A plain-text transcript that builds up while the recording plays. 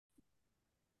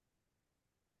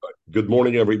Good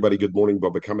morning, everybody. Good morning.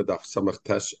 Baba Kama Daf Samach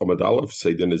Tes Omid Aleph.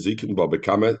 Seidan Ezekin Baba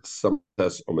Kama Samach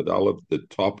Tes Omid Aleph. The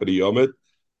top of the Yomid,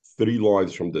 3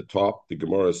 lines from the top. The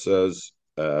Gemara says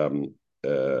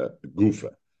Gufa.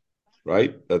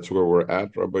 Right. That's where we're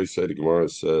at. Rabbi said the Gemara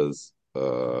says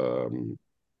Gufa.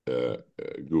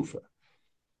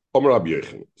 Amar Rabbi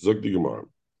Yechon. Zog the Gemara.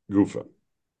 Gufa.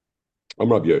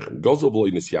 Amar Rabbi Yechon. Gozel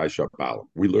b'lo yinis yai shapal.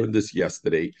 We learned this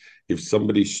yesterday. If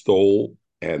somebody stole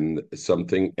and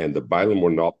something, and the Bailam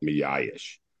were not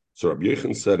miyayish. So Rabbi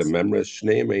Yechon said,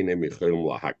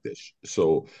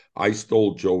 so I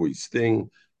stole Joey's thing,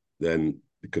 then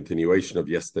the continuation of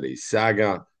yesterday's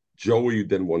saga. Joey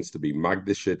then wants to be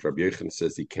Magdashit. Rabbi Yechon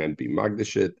says he can't be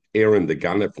Magdashit. Aaron the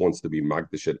Ganef wants to be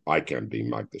Magdashit. I can't be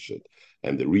Magdashit.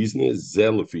 And the reason is,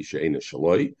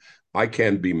 I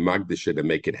can't be Magdashit and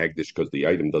make it Hegdish because the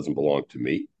item doesn't belong to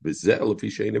me.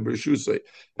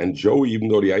 And Joey, even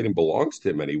though the item belongs to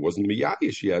him and he wasn't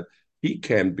Miyayish yet, he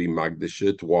can't be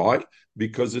Magdashit. Why?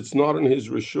 Because it's not in his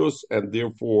Rishus, and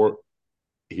therefore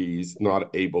he's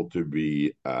not able to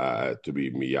be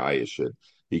Miyayish.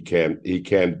 He can't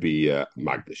be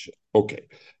Magdashit. Okay.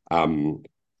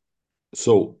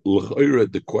 So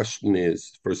the question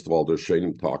is, first of all, there's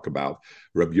Shainim talk about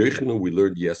Rabbi Yochanan. We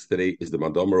learned yesterday is the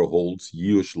Madamar holds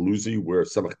Yush Luzi, where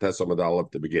Samach Tes Amad Aleph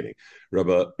at the beginning.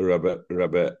 Rabbi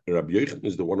Yochanan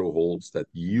is the one who holds that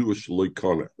Yush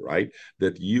Loikana, right?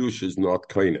 That Yush is not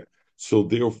Kaina. So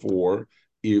therefore,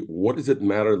 what does it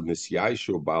matter Nisyayish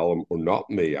Baalam or not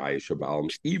Meyayish Baalam?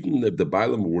 Even if the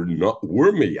Baalam were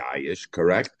Meyayish,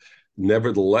 correct?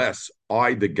 Nevertheless,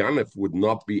 the Ganef, would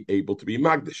not be able to be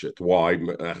Magdashit. Why,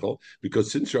 Mechel? Because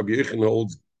since Rabbi Yechon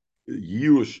holds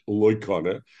Yush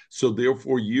Loikana, so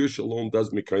therefore Yush alone does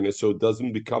Mekana, so it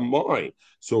doesn't become mine.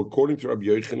 So according to Rabbi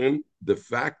Yochanan, the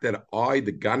fact that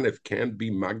the Ganef, can't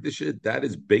be Magdashit, that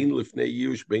is Bein Lifnei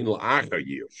Yush, Bein La'achar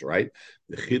Yush, right?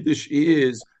 The Chiddush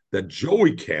is that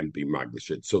Joey can't be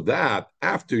Magdashit. So that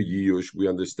after Yush, we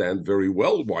understand very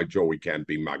well why Joey can't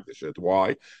be Magdashit.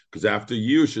 Why? Because after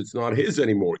Yush, it's not his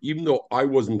anymore. Even though I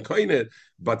wasn't kind,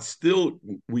 but still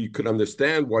we could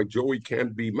understand why Joey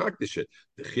can't be Magdashit.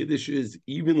 The Chiddush is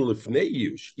even Lifnei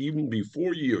Yush, even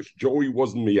before Yush, Joey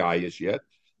wasn't Miyayish yet.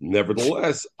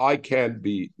 Nevertheless, I can't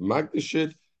be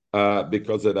Magdashit.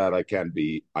 Because of that, I can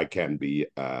be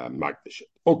Magdashit.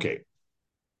 Okay.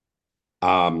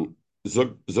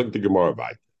 Zog the Gemara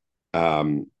by.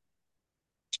 Frank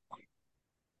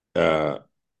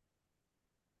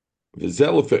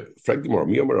Gemara,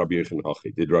 Miyamar Rabbi Yechon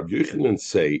Achi. Did Rabbi Yechon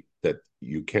say that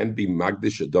you can't be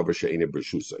Magdish a davar she'ene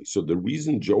b'reshusay? So the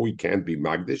reason Joey can't be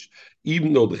Magdish,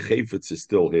 even though the chayfetz is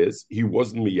still his, he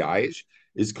wasn't miyayish,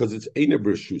 is because it's ene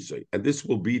b'reshusay, and this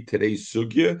will be today's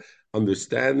sugya.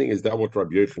 Understanding is that what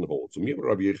Rabbi Yechon holds.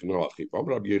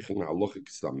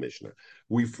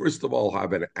 We first of all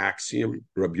have an axiom.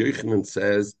 Rabbi Yochanan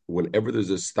says whenever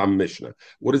there's a stam mishnah,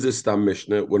 what is a stam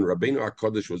mishnah? When Rabbeinu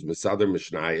HaKadosh was Mesader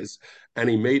Mishnayos, and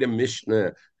he made a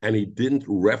mishnah and he didn't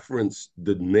reference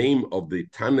the name of the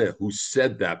Tana who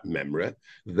said that memra,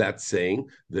 that saying,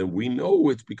 then we know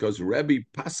it's because Rabbi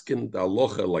Paskin the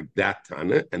Alocha like that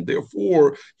Tana, and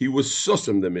therefore he was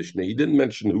sussum the mishnah. He didn't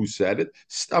mention who said it,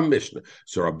 stam mishnah.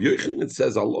 So Rabbi Yochanan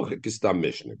says Alocha is stam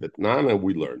mishnah, but Nana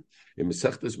we learn. In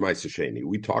Masechtas Ma'aser Sheni,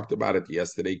 we talked about it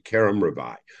yesterday. Kerem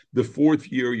Ravai. The 4th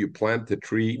year you plant a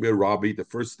tree, Rabbi. The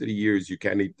first 3 years you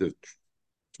can't eat the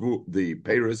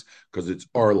peiros because it's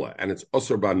arla and it's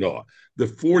osir banoah. The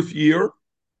 4th year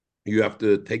you have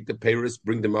to take the peiros,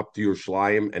 bring them up to your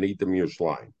shlayim, and eat them in your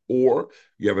shlayim. Or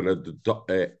you have an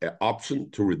option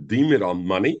to redeem it on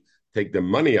money. Take the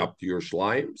money up to your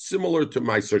shlayim, similar to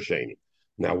Ma'aser Sheni.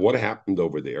 Now, what happened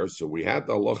over there? So we had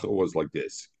the halacha was like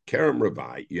this. Kerem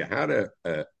Ravai, you had a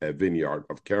vineyard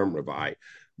of Kerem Ravai.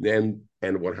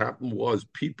 And what happened was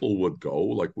people would go,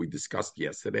 like we discussed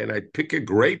yesterday, and I'd pick a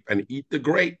grape and eat the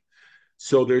grape.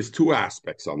 So there's 2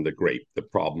 aspects on the grape, the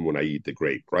problem when I eat the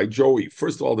grape, right, Joey?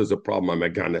 First of all, there's a problem. I'm a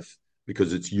ganef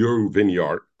because it's your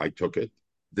vineyard. I took it.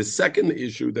 The second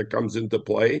issue that comes into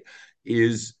play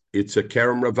is it's a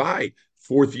Kerem Ravai.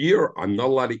 4th year, I'm not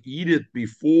allowed to eat it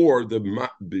before it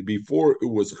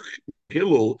was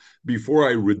Hillel, before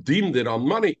I redeemed it on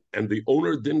money, and the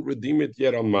owner didn't redeem it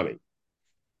yet on money.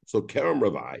 So Kerem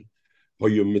Ravai,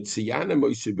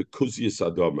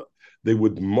 they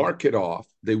would mark it off.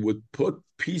 They would put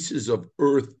pieces of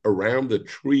earth around the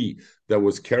tree that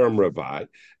was Kerem Ravai,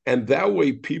 and that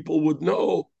way people would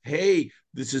know, hey,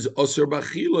 this is Osir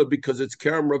Bachila because it's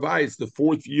Kerem Ravai. It's the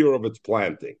 4th year of its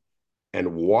planting.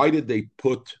 And why did they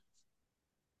put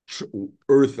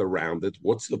earth around it.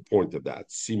 What's the point of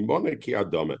that? Simone ki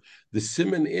adome. The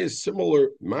simon is similar.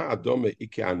 Ma adome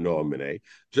iki anomine.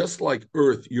 Just like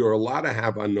earth, you're allowed to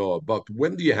have anoah. But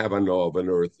when do you have anoah of an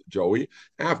earth, Joey?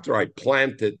 After I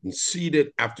plant it and seed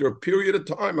it, after a period of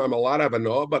time, I'm allowed to have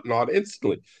anoah, but not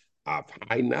instantly.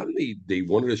 They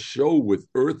wanted to show with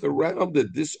earth around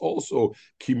it. This also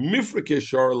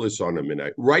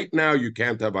right now you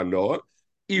can't have anoah.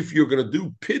 If you're going to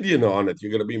do pidyon on it, you're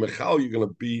going to be mechal,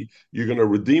 you're going to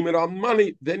redeem it on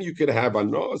money, then you could have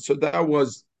anoah. So that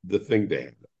was the thing they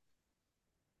had.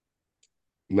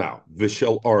 Now,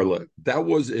 Vishel Arla, that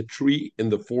was a tree in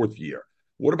the fourth year.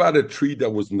 What about a tree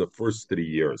that was in the first 3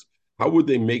 years? How would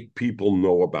they make people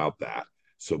know about that?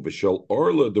 So Vishel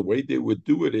Arla, the way they would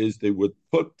do it is they would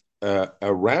put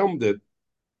around it,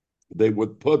 they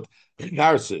would put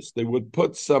charsis. They would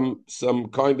put some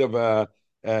kind of a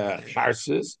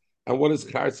charsis. And what is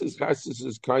charsis? Charsis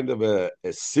is kind of a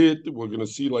sid. We're going to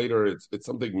see later. It's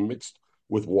something mixed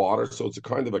with water, so it's a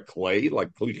kind of a clay,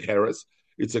 like klicheres.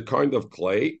 It's a kind of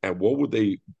clay, and what would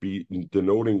they be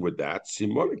denoting with that?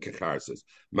 Simonik charsis,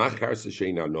 macharsis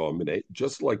sheina nominate.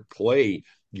 Just like clay,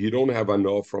 you don't have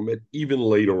enough from it even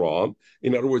later on.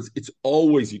 In other words, it's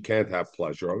always you can't have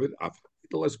pleasure of it.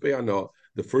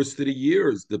 The first 3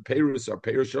 years, the payers are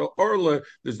payers orla.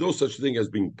 There's no such thing as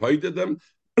being paid to them.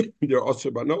 They're also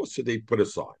bano, so they put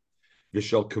aside.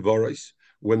 Vishal kavaris,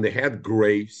 when they had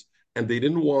graves and they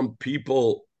didn't want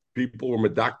people were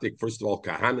medactic, first of all,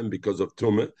 kahanim because of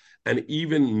tumah, and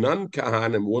even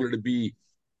non-kahanim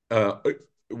uh,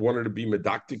 wanted to be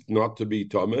medactic, not to be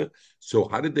tumah. So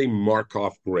how did they mark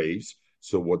off graves?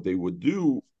 So what they would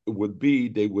do would be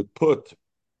they would put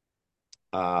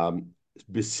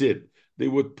besid. They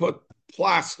would put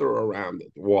plaster around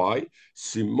it. Why?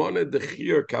 Simone de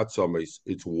chir katzomis.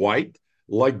 It's white,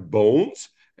 like bones,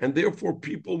 and therefore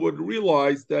people would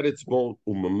realize that it's bone.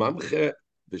 Umamamche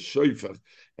the shofar,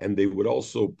 and they would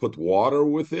also put water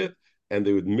with it, and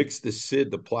they would mix the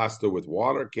sid, the plaster, with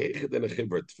water.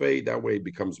 That way it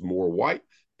becomes more white,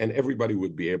 and everybody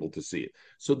would be able to see it.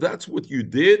 So that's what you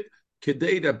did.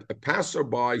 Kedei, a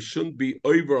passerby shouldn't be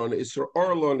over on Isser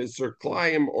Arla, on Isser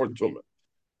Klayim, or Tumah.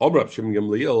 Rab Shimon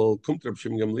Gamliel, Kumt Rab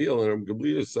Shimon Gamliel, and Rab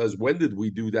Gamliel says, when did we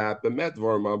do that?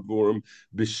 B'metvar Mavurim,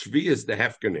 b'shvias the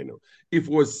hefkaninu. If it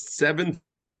was 7.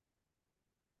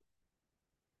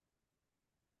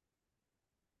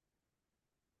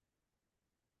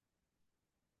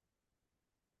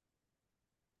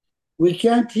 We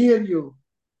can't hear you.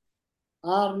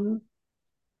 Arn.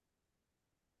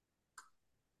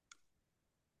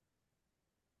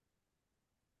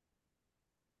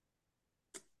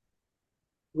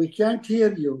 We can't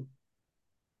hear you.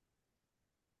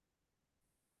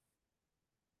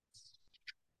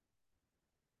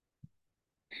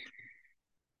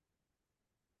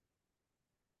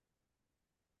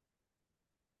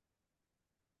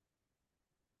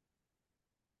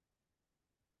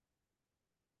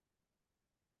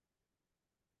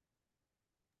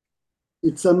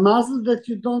 It's a mazel that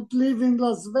you don't live in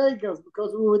Las Vegas,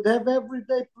 because we would have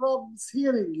everyday problems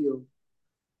hearing you.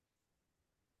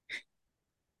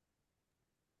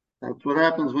 That's what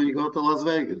happens when you go to Las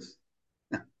Vegas.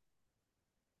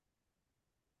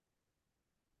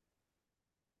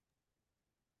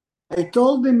 I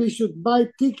told him he should buy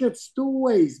tickets 2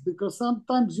 ways, because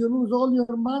sometimes you lose all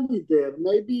your money there.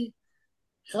 Maybe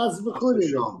chas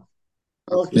v'chulim.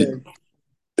 Okay.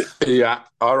 Yeah,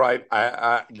 all right.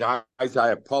 Guys, I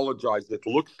apologize. It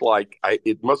looks like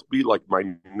it must be like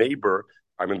my neighbor.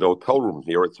 I'm in the hotel room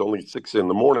here. It's only 6 in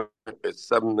the morning. It's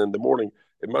 7 in the morning.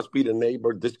 It must be the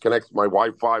neighbor disconnects my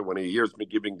Wi-Fi when he hears me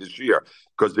giving the shir.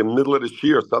 Because in the middle of the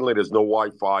shir, suddenly there's no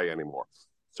Wi-Fi anymore.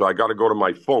 So I got to go to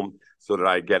my phone so that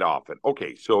I get off it.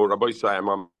 Okay, so Rabbi say I'm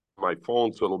on my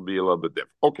phone, so it'll be a little bit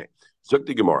different. Okay, Zok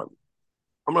the Gemara.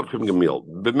 I'm not putting a meal.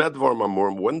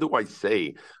 When do I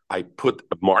say I put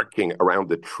a marking around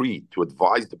the tree to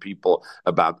advise the people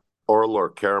about Orl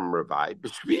or Kerem Revai?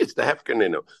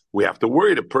 We have to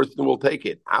worry the person will take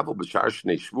it.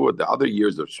 The other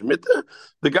years of Shemitah,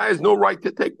 the guy has no right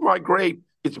to take my grape.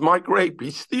 It's my grape.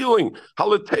 He's stealing.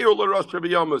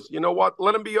 You know what?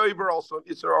 Let him be over also.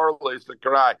 Isser Orla, Isser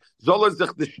Karai. Zola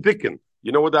zich de sticken.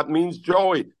 You know what that means,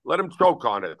 Joey? Let him choke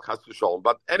on it.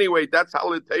 But anyway, that's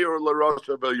how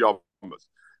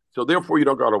so therefore, you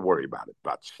don't got to worry about it.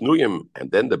 But snuyim,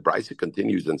 and then the Brisa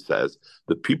continues and says,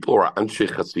 the people are anshe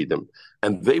chasidim,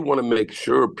 and they want to make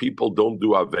sure people don't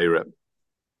do avera.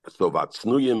 So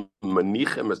vatsnuyim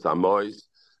manichem es amois,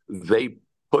 they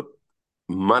put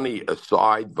money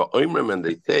aside, and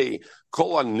they say,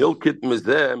 kol nilkit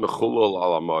mizeh mechulol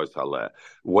al amois haleh.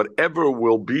 Whatever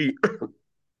will be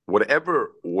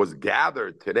whatever was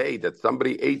gathered today that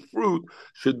somebody ate fruit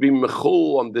should be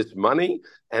mechul on this money,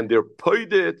 and they're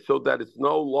paid it so that it's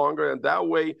no longer, and that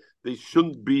way they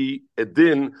shouldn't be a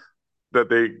din that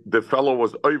the fellow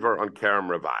was over on Karam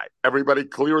Ravai. Everybody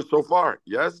clear so far?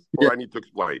 Yes? Or Yeah. I need to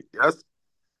explain? Yes?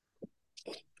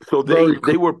 So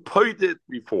they were paid it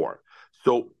before.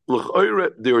 So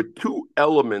there are two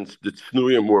elements that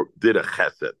Snuyim did a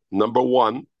chesed. Number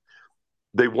one,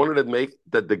 they wanted to make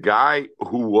that the guy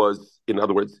who was, in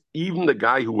other words, even the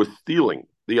guy who was stealing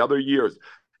the other years,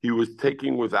 he was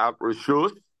taking without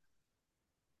reshus,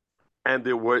 and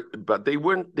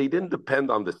they didn't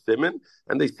depend on the simon,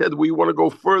 and they said we want to go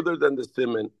further than the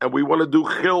simon, and we want to do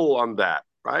chil on that,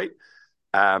 right?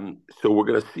 So we're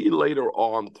going to see later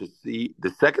on to see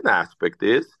the second aspect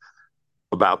is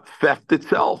about theft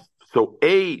itself. So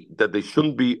that they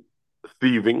shouldn't be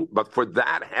thieving, but for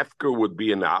that hefker would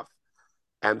be enough.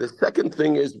 And the second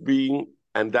thing is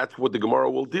and that's what the Gemara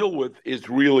will deal with, is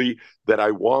really that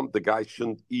I want the guy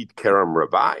shouldn't eat kerem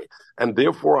ravai, and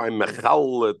therefore I'm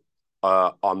mechal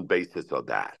on basis of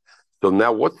that. So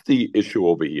now what's the issue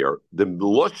over here? The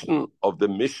lashon of the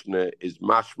Mishnah is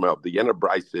mashma of the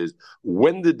Yenabrais is,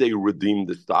 when did they redeem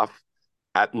the stuff?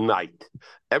 At night.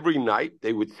 Every night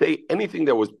they would say anything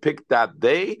that was picked that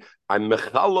day, I'm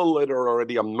mechalal it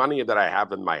already on money that I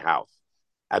have in my house.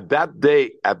 At that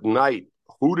day, at night,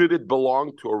 who did it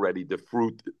belong to already? The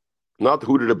fruit, not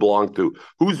who did it belong to.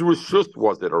 Whose reshus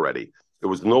was it already? It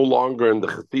was no longer in the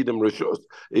Chassidim reshus.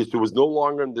 It was no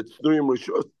longer in the Tznuim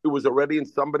reshus. It was already in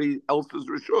somebody else's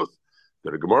reshus.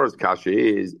 So the Gemara's kasha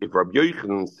is, if Rabbi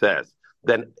Yochanan says,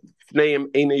 then Fneim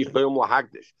einei chayom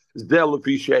lahagdish. So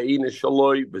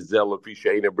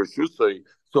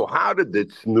how did the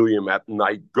Tznuim at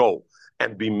night go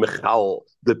and be mechal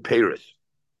the Paris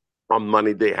on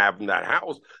money they have in that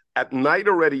house? At night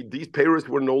already, these Paris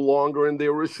were no longer in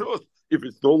their reshus. If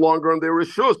it's no longer in their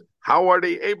reshus, how are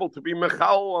they able to be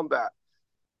mechal on that?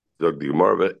 So the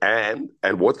Gemara,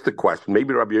 and what's the question?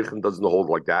 Maybe Rabbi Yochanan doesn't hold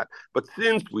like that, but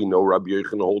since we know Rabbi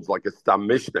Yochanan holds like a Stam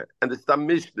Mishnah, and the Stam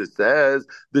Mishnah says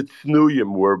that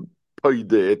Tznuim were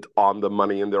paid it on the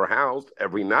money in their house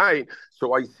every night.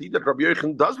 So I see that Rabbi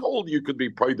Yochanan does hold you could be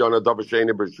paid on a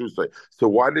davasheni b'shusay. So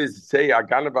why does it say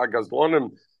aganav agazlonim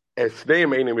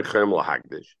eshneim einim michem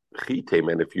lahagdish?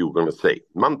 Chitem, and if you were going to say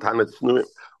man tana tznuim,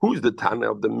 who's the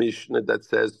tana of the Mishnah that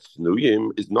says tznuim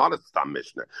is not a stam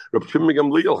Mishnah? Reb Shimon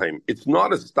Gamliel, it's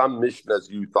not a stam Mishnah as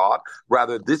you thought.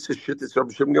 Rather, this is shit is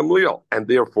Reb Shimon Gamliel, and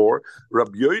therefore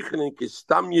Rabbi Yochanan is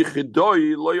stam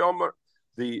yichidoi lo yomer.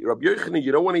 The Rabbi Yochanan,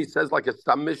 you know when he says like a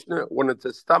Stam Mishnah? When it's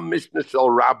a Stam Mishnah shel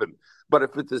Rabbin. But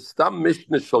if it's a Stam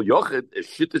Mishnah shel Yochid, a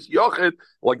Shittis Yochid,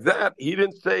 like that, he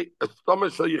didn't say a Stam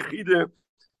shel Yechida.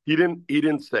 He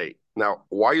didn't say. Now,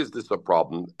 why is this a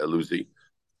problem, Lucy?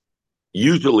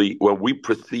 Usually when we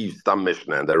perceive Stam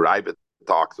Mishnah, and the Rabbit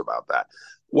talks about that,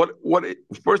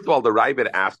 first of all, the Rabbit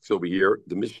asks over here,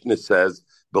 the Mishnah says,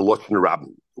 the Lashon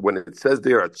Rabbin. When it says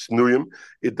there at Snuyim,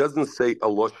 it doesn't say a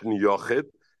Lashon Yochid.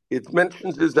 It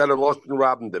mentions is that a Lashon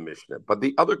Rabbin the Mishnah. But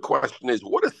the other question is,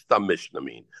 what does Stam Mishnah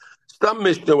mean? Stam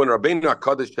Mishnah, when Rabbeinu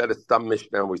HaKadosh said a Stam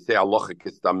Mishnah, and we say halachic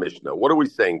is Stam Mishnah, what are we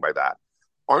saying by that?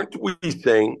 Aren't we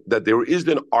saying that there is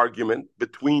an argument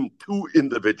between two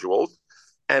individuals,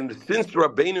 and since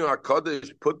Rabbeinu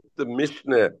HaKadosh put the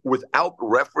Mishnah without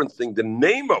referencing the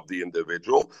name of the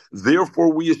individual,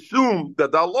 therefore we assume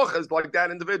that the halacha is like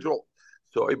that individual.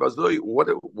 So,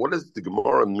 what does the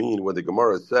Gemara mean when the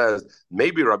Gemara says,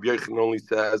 maybe Rabbi Yochanan only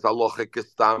says, halacha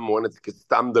kestam, when it's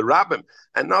kestam the rabbim,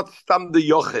 and not stam the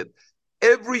yochid?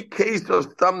 Every case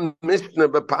of stam mishnah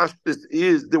b'pashtus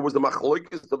is, there was a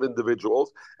machlokes of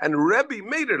individuals, and Rebbe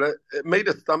made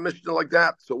a stam mishnah like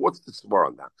that. So what's the svar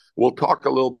on that? We'll talk a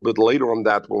little bit later on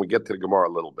that when we get to the Gemara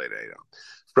a little bit later.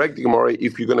 Frag the Gemara,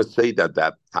 if you're going to say that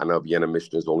Tana of Yena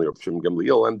Mishnah is only of Shim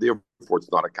Gamliel, and therefore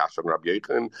it's not a Kasha on Rabbi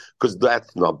Yochanan, because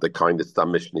that's not the kind of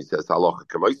Stam Mishnah. He says, halacha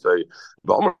k'maisei,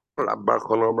 v'omer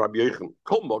Rabbi Yochanan,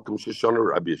 kol malkum sheshana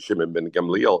Rabbi Shimon ben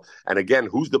Gamliel. And again,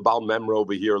 who's the Baal Memra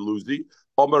over here, Luzi?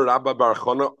 Omer Rabbi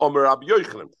Barchona, Omer Rabbi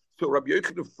Yochanan. So Rabbi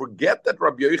Yochanan, forget that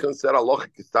Rabbi Yochanan said halacha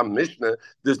k'stam Mishnah.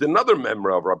 There's another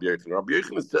memra of Rabbi Yochanan. Rabbi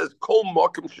Yochanan says, kol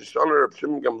malkum sheshana Rabbi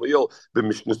Shimon Gamliel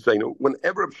b'Mishnah seinu.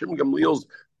 Whenever Rabbi Shimon Gamliel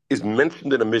is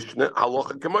mentioned in a Mishnah,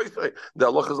 halacha k'maisei. The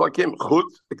halacha is like him,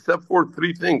 chutz, except for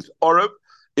three things. Arav,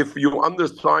 if you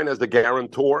undersign as the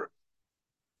guarantor,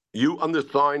 you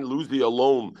undersign Luzi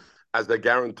alone as the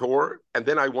guarantor, and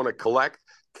then I want to collect.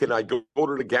 Can I go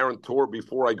to the guarantor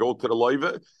before I go to the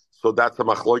loiva? So that's a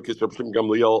machloikis of Shim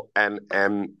Gamliel, and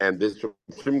this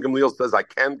Shim Gamliel says I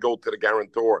can't go to the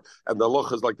guarantor, and the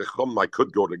halacha is like the chum, I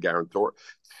could go to the guarantor.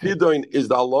 Sidoin is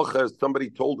the halacha as somebody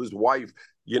told his wife,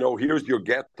 here's your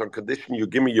get on condition you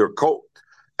give me your coat,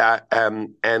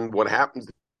 and what happens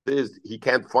is he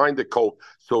can't find the coat,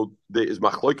 so there is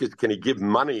machloikis, can he give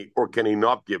money or can he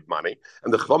not give money?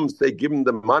 And the chum say give him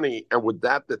the money, and with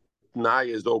that the Nai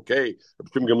is okay.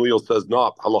 Shim Gamliel says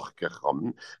not.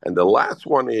 And the last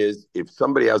one is if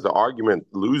somebody has an argument,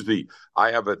 Lucy,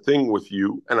 I have a thing with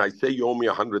you, and I say you owe me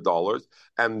 $100,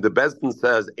 and the Besdin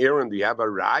says, Aaron, do you have a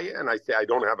raya? And I say I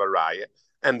don't have a raya.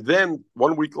 And then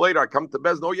 1 week later, I come to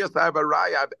Bez. Oh, yes, I have a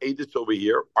raya. I have Adis over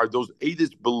here. Are those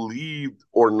Adis believed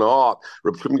or not?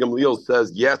 Reb Shimon Gamliel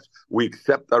says, yes, we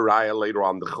accept the raya later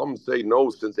on. The Chum say,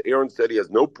 no, since Aaron said he has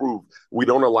no proof, we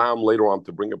don't allow him later on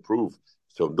to bring a proof.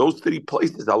 So those three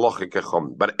places, halacha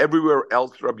kechum. But everywhere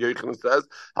else, Rabbi Yochanan says,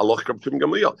 halacha Reb Shimon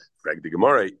Gamliel. Frag the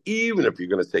Gemara, even if you're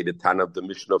going to say the Tana of the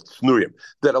mission of Tznuyim,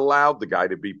 that allowed the guy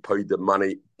to be paid the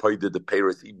money, paid the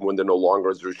payers, even when they're no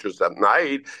longer as rishus at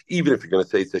night, even if you're going to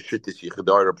say it's a shittis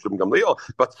yichadar Reb Shimon Gamliel.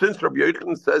 But since Rabbi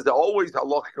Yochanan says that always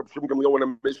halacha Reb Shimon Gamliel when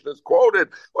a mission is quoted,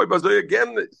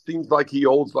 again, it seems like he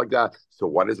holds like that. So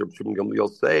what does Reb Shimon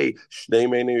Gamliel say? Shnei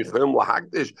meini yichayim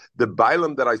lahagdish. The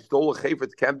bailam that I stole a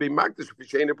chayfetz can't be magdish.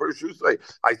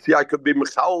 I see I could be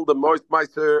Michal, the most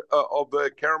meister of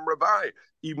Kerem Ravai,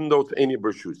 even though it's Eni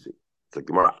Bershusi. It's like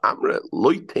Gemara, Amre,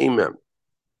 loy teimem,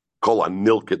 kol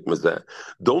anilkit mezeh.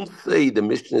 Don't say the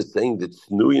Mishnah is saying that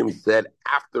Snuyim said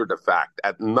after the fact,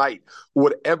 at night,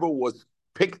 whatever was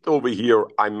picked over here,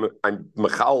 I'm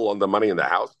Michal on the money in the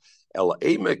house.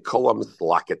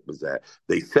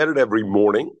 They said it every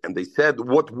morning, and they said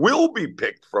what will be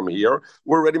picked from here,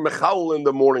 we're already Michal in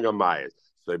the morning of Mayas.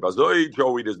 So Bazoi,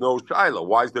 Joey, there's no Shaila.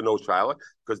 Why is there no Shaila?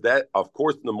 Because that, of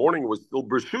course, in the morning was still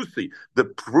Bershusi.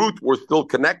 The fruit were still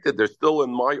connected. They're still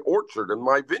in my orchard, in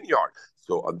my vineyard.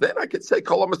 So then I could say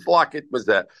Kol HaMislakit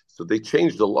Mazeh. So they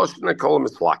changed the Lashon and Kol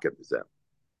HaMislakit Mazeh.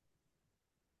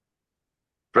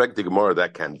 Correct the Gemara,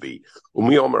 that can be.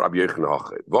 We have another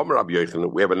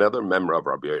member of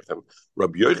Rabbi Yochanan.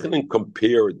 Rabbi Yochanan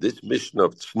compared this mission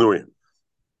of Tznurim.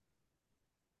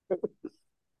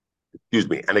 Excuse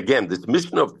me. And again, this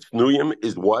mission of Tznuyim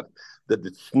is what? That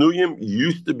the Tznuyim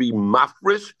used to be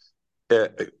mafresh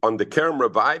on the Kerem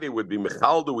Ravai. They would be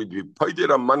Michal, they would be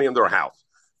paid on money in their house.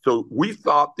 So we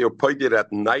thought they were paid at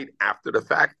night after the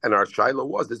fact, and our shaila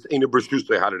was, this ain't a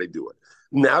Bershusay, how did they do it?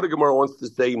 Now the Gemara wants to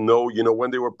say, no,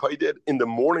 when they were paid in the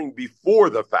morning before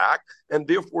the fact, and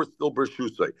therefore still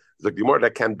Bershusay. The Gemara,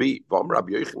 that can be.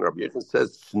 Rabbi Yochanan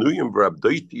says, Tznuyim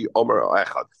v'Rabdoiti Omer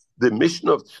Echad. The mission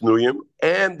of Tznuyim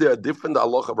and the different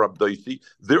halacha of Rabdoisi,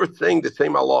 they're saying the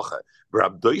same halacha.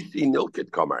 Rabdoisi nilkit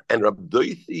kamar, and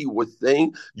Rabdoisi was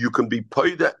saying you can be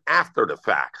paid after the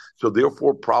fact. So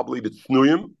therefore, probably the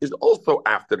Tznuyim is also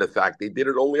after the fact. They did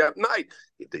it only at night.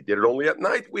 If they did it only at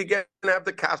night, we again have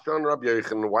the kasha on Rabbi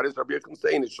Yochanan. Why does Rabbi Yochanan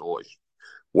say in the shalosh?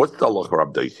 What's the halacha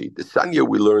of Rabdoisi? The Sanya,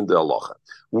 we learned the halacha.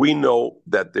 We know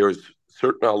that there's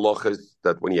certain halachas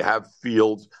that when you have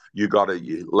fields, you got to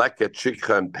leket,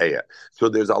 shikha, and peah. So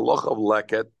there's a halacha of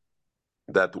leket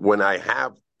that when I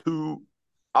have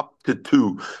up to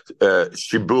two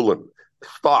shibulim,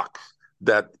 stalks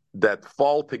that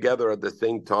fall together at the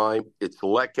same time, it's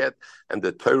leket, and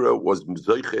the Torah was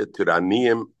mzoichet to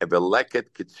raniyim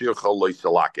eveleket kitzircha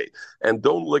loisalake. And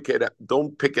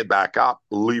don't pick it back up,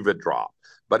 leave it drop.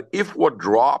 But if what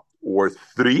dropped were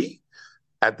three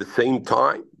at the same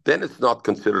time, then it's not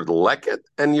considered leket,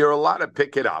 and you're allowed to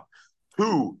pick it up.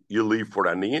 Two, you leave for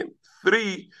aniyim.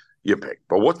 Three, you pick.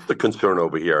 But what's the concern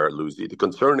over here, Lucy? The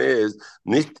concern is,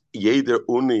 nicht jeder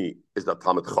uni is a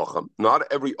Talmid Chacham. Not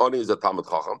every uni is a Talmid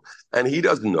Chacham, and he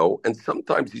doesn't know. And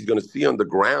sometimes he's going to see on the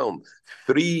ground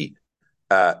three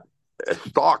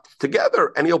stalks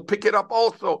together, and he'll pick it up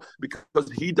also,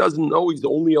 because he doesn't know he's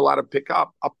only allowed to pick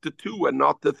up to two and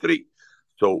not to three.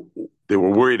 So they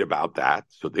were worried about that.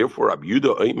 So therefore, Rabbi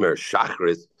Yehuda Omer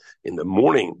Shachris, in the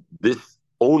morning, this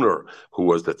owner who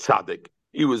was the tzaddik,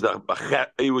 he was the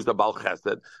Bal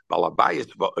Chesed,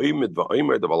 Balabayis va'omed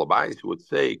va'omer, the Balabayis who would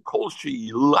say, Kol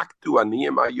she laktu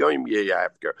aniyim ayoim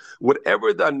yehafker.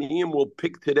 Whatever the aniyim will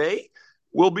pick today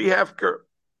will be hefker.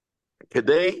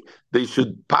 Today they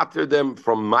should pater them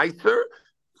from Meiser.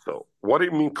 So what do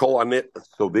you mean kol anit?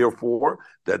 So therefore,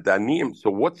 that the aniyim. So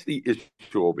what's the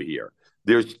issue over here?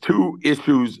 There's two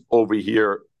issues over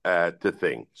here to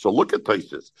think. So look at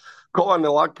Taisus. So how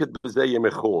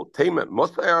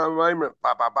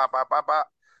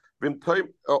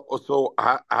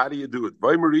do you do it?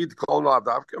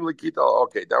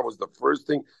 Okay, that was the first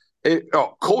thing.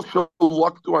 Kol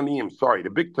shalaktu aniyim. Sorry, the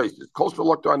big places. Kol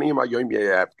shalaktu aniyim ayoyim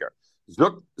ye'afker.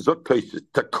 Zok places.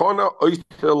 Takona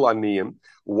oisel aniyim.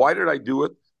 Why did I do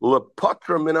it?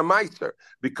 Lepatra min a meiser.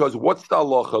 Because what's the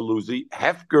halacha, Luzi?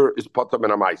 Hefker is patra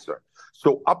min a meiser.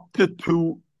 So up to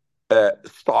two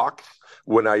stocks,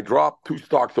 when I drop two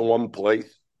stocks in one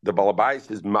place, the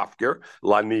balabais is mafker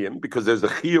laniyim because there's a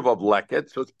chiyuv of leket,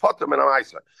 so it's potem and a.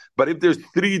 But if there's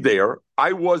three there,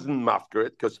 I wasn't mafker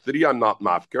it because three are not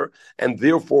mafker, and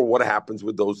therefore, what happens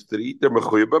with those three? They're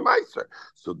mechuyuv b'maiser.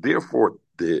 So therefore,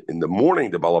 in the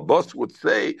morning, the balabas would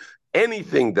say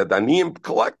anything that aniyim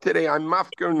collect today, I'm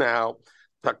mafker now.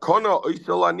 Takona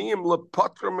oiselanim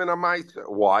lepatrim in a meiser.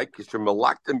 Why? Because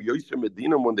melaktem yoser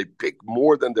medinam when they pick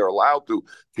more than they're allowed to.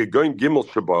 Kegoin gimel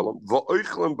shabalim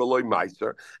va'oichlem beloy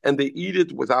meiser, and they eat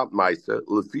it without meiser.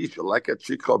 Lefish like a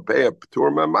chikha beya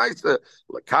pturma meiser.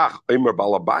 Lekach imer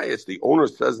balabayas. The owner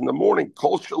says in the morning,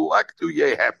 kol shalektu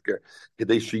ye hefker.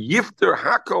 They sheyifter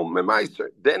hakom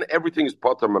memeiser. Then everything is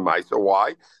potter memeiser.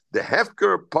 Why? The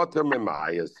hefker potter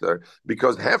memeiser,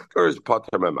 because hefker is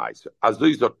potter memeiser. As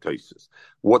these are toises.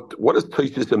 What does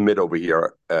toises emit over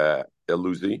here,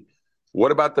 Eluzi?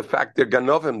 What about the fact they're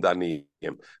ganovim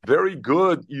daniyim? Very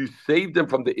good, you saved them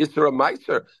from the Isra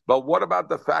Meiser. But what about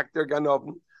the fact they're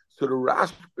ganovim? So the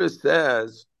Rashba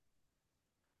says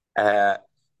that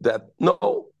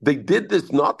no, they did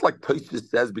this not like Tosis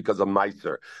says because of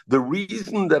Meiser. The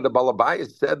reason that the Balabaya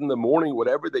said in the morning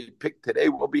whatever they picked today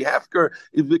will be Hefker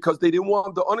is because they didn't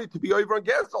want the Ani to be over on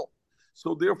Gezel.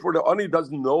 So therefore the Ani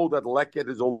doesn't know that Leket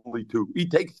is only two. He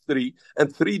takes three,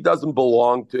 and three doesn't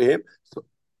belong to him. So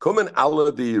come in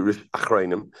Allah, the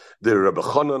Achrayim, the Rebbe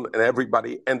Chanan, and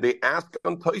everybody, and they ask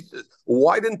on Tosis,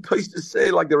 why didn't Tosis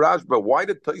say like the Rashba? Why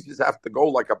did Tosis have to go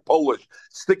like a Polish,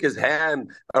 stick his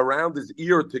hand around his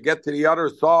ear to get to the other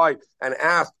side and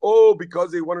ask,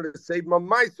 because he wanted to save my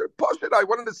Meiser? Push it, I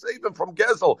wanted to save him from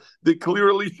Gezel. They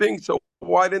clearly think so.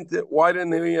 Why didn't he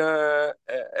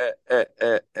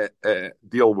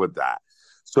deal with that?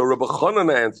 So Rabbi Chanan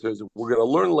answers, we're going to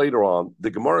learn later on, the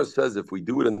Gemara says if we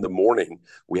do it in the morning,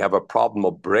 we have a problem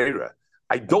of breira.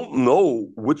 I don't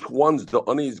know which ones the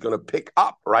Ani is going to pick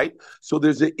up, right? So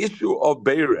there's an issue of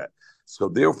breira. So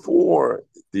therefore,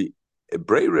 the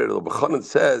breira, Rabbi Chanan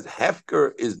says,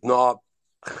 Hefker is not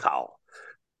chal.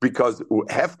 Because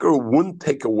Hefker wouldn't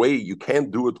take away, you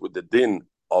can't do it with the din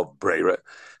of breira.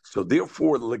 So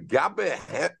therefore, legabe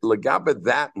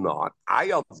that not,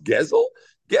 ayal gezel,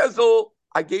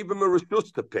 I gave him a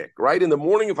reshus to pick, right? In the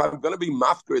morning, if I'm going to be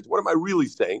mafkrit, what am I really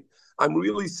saying? I'm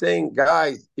really saying,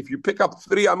 guys, if you pick up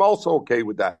three, I'm also okay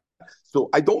with that. So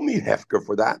I don't need hefker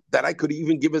for that. That I could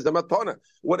even give as a matana.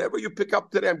 Whatever you pick up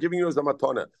today, I'm giving you as a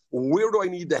matana. Where do I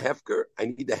need the hefker? I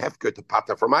need the hefker to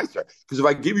pata for meiser. Because if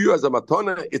I give you as a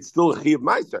matana, it's still chiv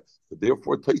meiser. So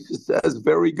therefore, Taisa says,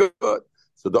 very good.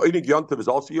 So the Einig Yontav is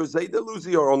also your Zayda,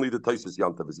 Luzi, or only the Taisus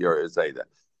Yontav is your Zayda?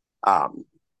 So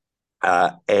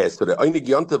the Einig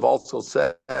Yontav also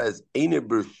says, Eine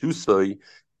Bershusai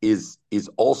is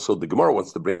also, the Gemara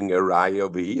wants to bring a raya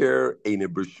over here, Eine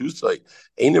Bershusai.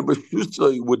 Eine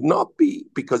Bershusai would not be,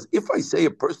 because if I say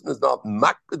a person is not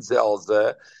Makbid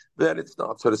Zelze, then it's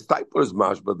not. So the Stipler is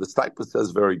mash, but the Stipler says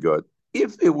very good.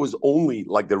 If it was only,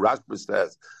 like the Rashba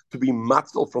says, to be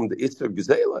matzel from the Isser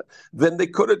Gezela, then they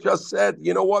could have just said,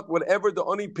 you know what, whatever the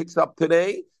Ani picks up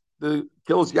today, the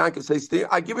Kills Yankov says,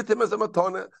 I give it to him as a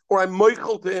matana, or I'm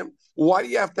moichel to him. Why do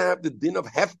you have to have the din of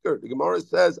hefker? The Gemara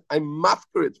says, I'm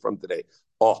mafker it from today.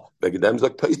 Oh, Begedem's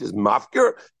like is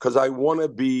mafker, because I want to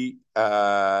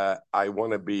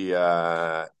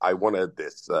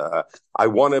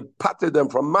patter them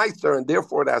from Meiser, and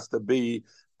therefore it has to be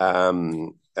this.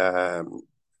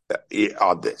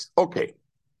 Okay.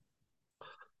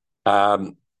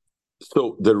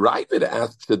 So the Ravid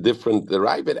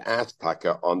asks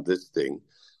Taka on this thing,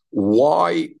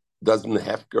 why doesn't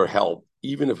Hefker help,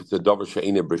 even if it's a Dover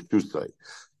She'ene B'Shusay?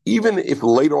 Even if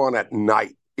later on at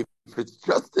night, if it's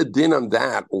just a din on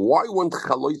that, why wouldn't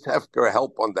Chalois Hefker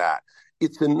help on that?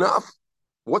 It's enough.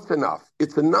 What's enough?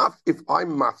 It's enough if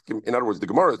I'm masking. In other words, the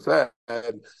Gemara said,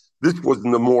 this was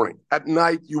in the morning. At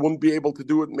night, you wouldn't be able to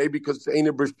do it, maybe because it's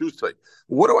Eine B'Shusay.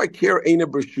 What do I care, Eine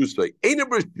B'Shusay? Eine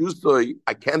B'Shusay,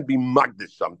 I can't be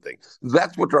magdish something.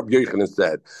 That's what Rabbi Yochanan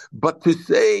said. But to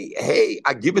say, hey,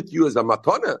 I give it to you as a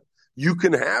matana, you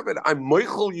can have it. I'm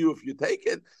moichel you if you take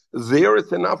it. There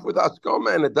it's enough with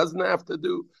Askoma, and it doesn't have to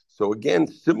do. So again,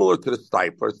 similar to the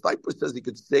Stiper. Stiper says he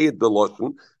could say it the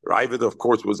Lashon. Ravid, of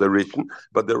course, was a Rishon.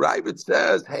 But the Ravid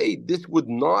says, hey, this would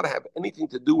not have anything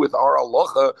to do with our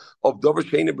halacha of Davar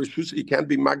Sheina B'Shusay. You can't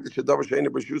be Magdish at Davar Sheina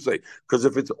B'Shusay. Because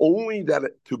if it's only that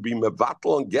to be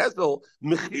Mevatel and Gezel,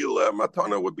 Mechila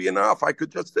Matana would be enough. I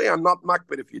could just say, I'm not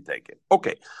Makbid if you take it.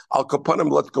 Okay, Al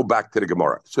Kapanim, let's go back to the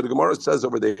Gemara. So the Gemara says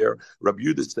over there, Rabbi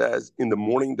Yehuda says, in the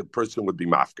morning, the person would be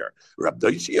Mafkar. Rabbi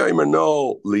Doshi Omer,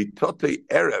 no, Litote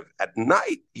Erev. At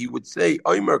night, he would say,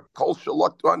 Omer, Kol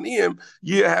Shalak to Aniyim,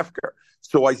 Yehefkar.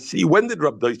 So I see, when did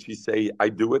Rabbi Doshi say, I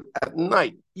do it at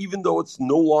night, even though it's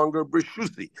no longer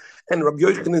B'Shusi? And Rabbi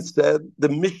Yochanan said, the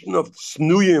mission of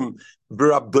Snuyim,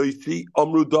 Rabbi Doshi,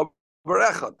 Amru Dav,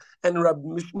 and Rabbi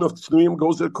Mission of Tznuyim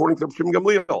goes according to Shim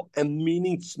Gamliel. And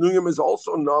meaning Tznuyim is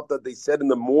also not that they said in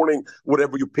the morning,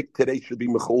 whatever you pick today should be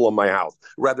Mechul on my house.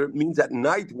 Rather, it means at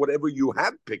night, whatever you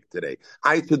have picked today.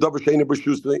 I said Davar Sheina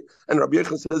B'Shustay, and Rabbi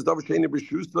Yechon says Davar Sheina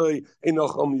B'Shustay,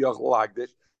 Enocham Yachal Agdish.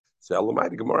 So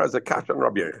Elamai, the Gemara has a kash on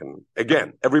Rabbi Yechon.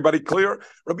 Again, everybody clear?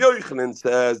 Rabbi Yechon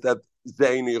says that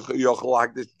Zayn Yachal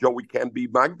Agdish, Joey can't be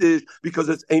Magdish because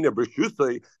it's Eina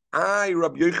B'Shustay.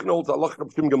 Rabbi Yochanan holds Allah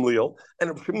Rabbi Shimon Gamliel, and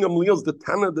Rabbi Shimon Gamliel is the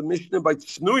Tana of the Mishnah by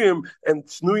Tznuyim, and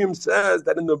Tznuyim says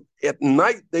that at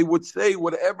night they would say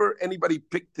whatever anybody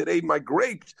picked today, my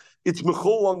grapes, it's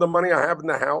mechul on the money I have in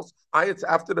the house. It's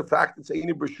after the fact, it's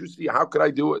Eini B'Shusi, how could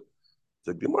I do it?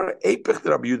 So Gemara, Eipech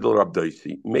Rabbi Yehuda Rabbi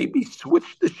Dosi, maybe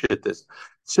switch the shittas.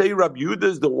 Say Rabbi Yehuda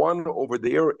is the one over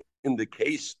there in the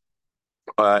case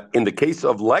of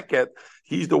Leket,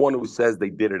 he's the one who says they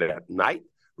did it at night.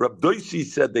 Rabbi Dosi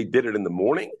said they did it in the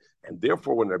morning, and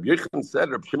therefore when Rabbi Yechon said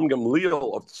Rabbi Shimon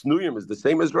Gamliel of Tznuyim is the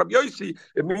same as Rabbi Yosi,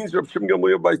 it means Rabbi Shimon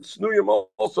Gamliel by Tznuyim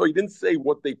also, he didn't say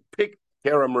what they picked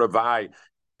Kerem Ravai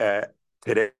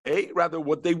today, rather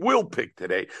what they will pick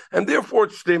today, and therefore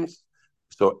it stems.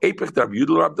 So Eipech Rabbi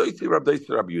Yehuda Rabbi Dosi Rabbi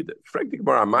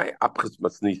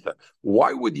Yehuda.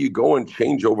 Why would you go and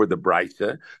change over the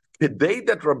Brisa? Today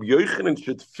that Rabbi Yochanan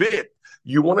should fit,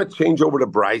 you want to change over to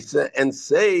Brisa and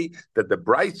say that the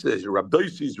Brisa is Rabbi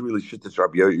Dosi is really shittas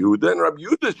Rabbi Yehuda and Rabbi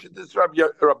Yehuda shittas Rabbi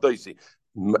Dosi.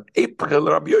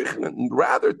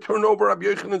 Rather turn over Rabbi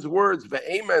Yochanan's words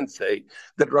and say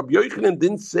that Rabbi Yochanan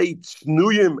didn't say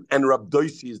Tznuyim and Rabbi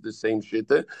Dosi is the same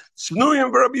shitta.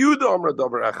 Tznuyim Rabbi Yehuda Amar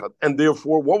Davar Echad, and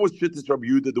therefore, what was shittas Rabbi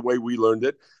Yehuda the way we learned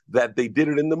it? That they did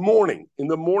it in the morning. In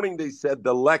the morning, they said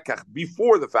the lekach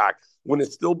before the fact when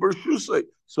it's still bershusay.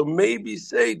 So maybe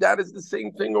say that is the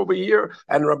same thing over here.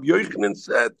 And Rabbi Yochanan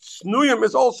said Tznuyim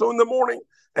is also in the morning.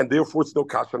 And therefore, it's no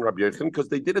kash on Rabbi Yochanan because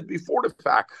they did it before the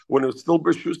fact when it was still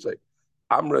b'shusay.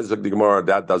 Amra Zog the Gemara,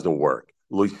 that doesn't work.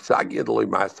 Forgetting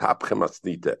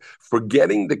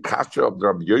the kasha of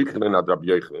Rabbi Yochanan and Rabbi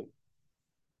Yochanan,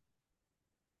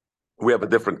 we have a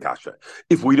different kasha.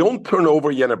 If we don't turn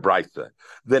over Yena Brisa,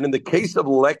 then in the case of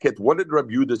Leket, what did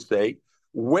Rabbi Yehuda say?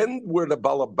 When were the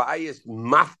Balabayas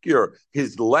mafkir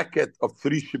his Leket of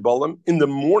 3 shibalim? In the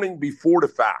morning before the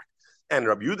fact. And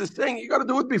Rabbi Yehuda is saying you got to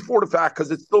do it before the fact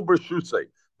because it's still Bershusay.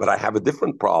 But I have a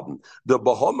different problem. The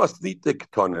Bahamas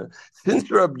Ketana,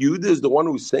 since Rabbi Yehuda is the one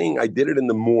who's saying I did it in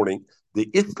the morning, the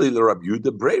Isli Rabbi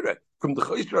Yehuda Breira. From the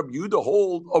Chaysh Rabbi Yehuda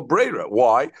hold of Breira.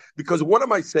 Why? Because what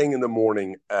am I saying in the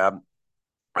morning,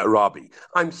 Rabbi?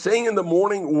 I'm saying in the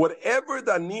morning, whatever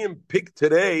the Aniyim picked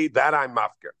today, that I'm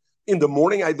mafker. In the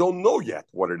morning, I don't know yet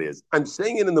what it is. I'm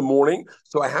saying it in the morning,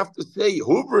 so I have to say,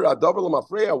 Hoover Adavar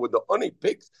Lamafreya, with the honey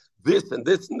picks this and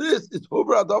this and this, it's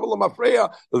Hoover Adavar Lamafreya.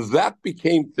 That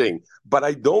became thing. But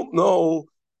I don't know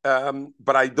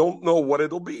what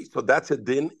it'll be. So that's a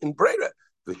din in Brera.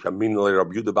 But we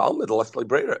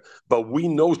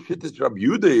know shittis Rabbi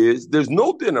Yehuda is, there's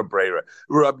no din of Brera.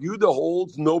 Rabbi Yehuda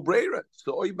holds no Brera.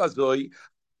 So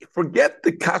forget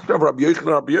the kasha of Rabbi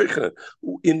Yochanan, Rabbi Yochanan.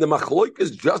 In the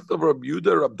machloikas just of Rabbi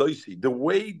Yehuda, Rabbi Dosi, the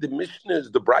way the Mishnah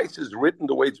is, the Bryce is written,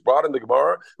 the way it's brought in the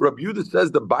Gemara, Rabbi Yehuda says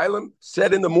the Bailam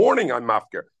said in the morning I'm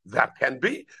mafker. That can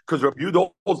be because Rabbi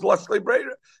Yehuda holds Leslie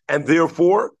Breder, and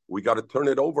therefore we got to turn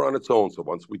it over on its own. So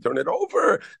once we turn it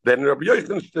over, then Rabbi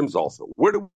Yochanan stems also.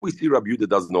 Where do we see Rabbi Yehuda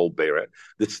doesn't hold Breder?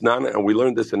 The Snana, and we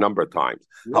learned this a number of times.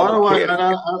 I don't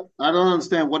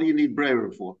understand. What do you need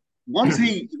Breder for? Once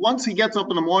he gets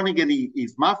up in the morning and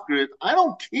he's mafker, I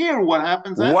don't care what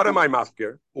happens. What am I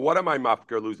mafker? What am I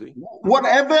mafker, Lucy?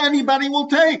 Whatever anybody will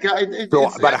take.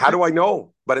 But how do I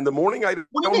know? But in the morning, I don't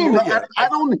know yet. I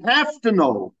don't have to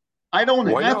know. I don't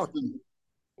have to know.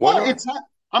 Well,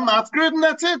 I'm mafker and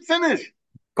that's it. Finish.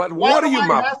 But what are you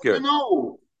mafker? Have to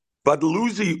know? But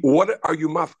Lucy, what are you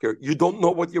mafker? You don't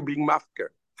know what you're being mafker.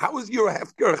 How is your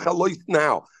hefker chalois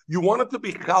now? You want it to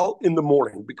be chal in the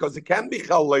morning because it can be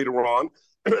chal later on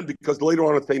because later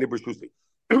on it's Teine B'Shusi.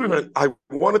 I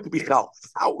want it to be chal.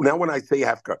 How now? When I say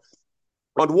hefker,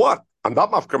 on what? I'm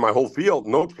not mafker my whole field.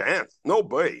 No chance. No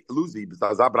boy. Lucy.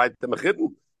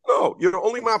 No, you're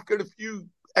only mafker a few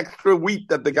extra wheat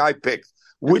that the guy picks.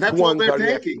 Which ones are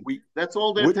taking? Wheat? That's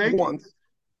all they're taking. Ones?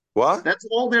 What? That's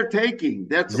all they're taking.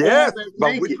 That's all yes, they're but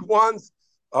taking. which ones?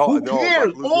 Oh, Who no,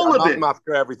 cares? but Lucy, All I'm of it. not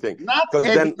mafker everything. Not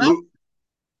then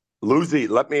Lucy,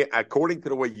 let me, according to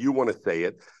the way you want to say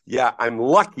it, yeah, I'm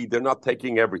lucky they're not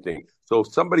taking everything. So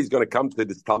somebody's going to come to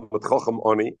this Talmud Chochem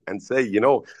Oni and say,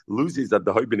 Lucy's at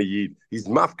the Hoibin Yid. He's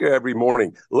mafker every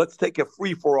morning. Let's take a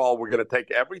free for all. We're going to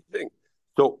take everything.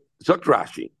 So, Zok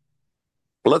Rashi.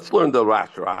 Let's learn the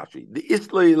Rashi. The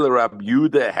Isla Rab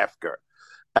Yuda Hefker.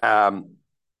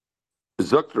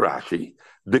 Zok Rashi.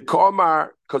 The Kamma,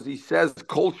 because he says,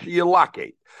 Kol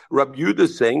Shielake. Rabbi Yudah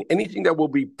is saying anything that will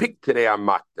be picked today on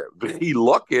Makter. He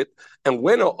look it, and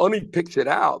when Oni picks it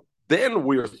out, then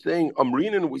we're saying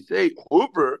Amrin, and we say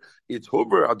Hoover, it's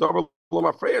Hoover, Adavar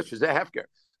Lomafreya, is a Hefker.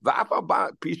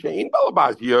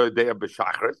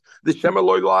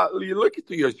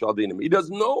 He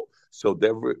doesn't know, so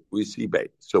there we see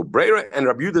bait. So Brera and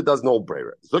Rabbi Yudah doesn't know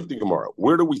Brera. Look the Gemara.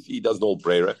 Where do we see he doesn't know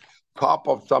Brera? Top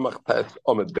of Samach Tes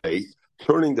Omid base.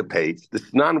 Turning the page, the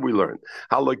Snan we learned.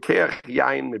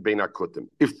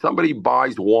 If somebody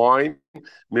buys wine,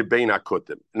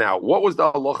 now what was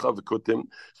the halacha of the kutim?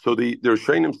 So the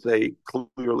Rishonim say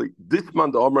clearly, this man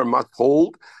the Omer must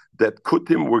hold that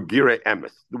kutim were gira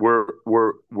emes,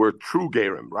 were true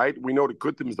gerim, right? We know the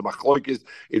kutim is the machloikis,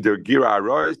 if they're gira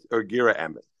arois or gira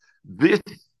emes. This,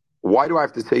 why do I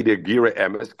have to say they're gira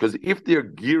emes? Because if they're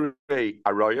gira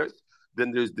arois,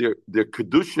 then there's their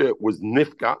kedusha was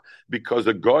nifka, because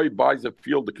a guy buys a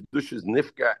field, the kedusha is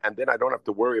nifka, and then I don't have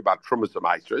to worry about trumas and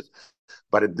maestras.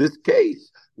 But in this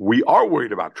case, we are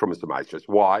worried about trumas and maestras.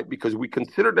 Why? Because we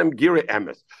consider them gira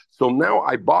emes. So now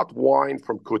I bought wine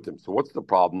from kutim. So what's the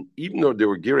problem? Even though they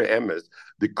were gira emes,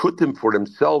 the kutim for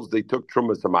themselves, they took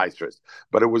trumas and maestras.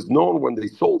 But it was known when they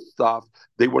sold stuff,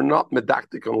 they were not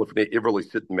medactic on lifnei iverly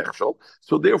sit mechshel.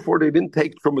 So therefore, they didn't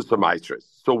take trumas and maestras.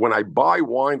 So when I buy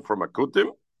wine from a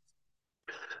kutim,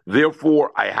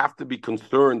 therefore, I have to be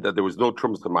concerned that there was no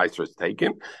trumas and maestras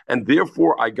taken, and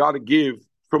therefore I got to give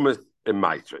trumas and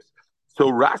maestras. So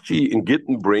Rashi in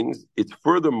Gittin brings, it's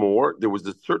furthermore, there was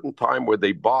a certain time where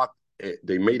they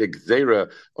made a gzera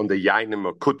on the yainim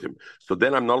or kutim. So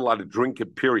then I'm not allowed to drink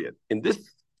it, period. In this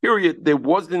period, there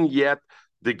wasn't yet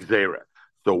the gzera.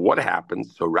 So what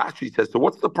happens? So Rashi says, so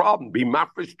what's the problem? Be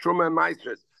mafresh truma and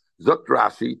maestras. Zot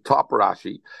Rashi, top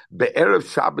Rashi,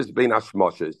 be'erev Shabbos bein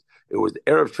hashmoshes. It was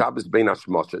Erev Shabbos bein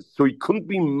hashmoshes. So he couldn't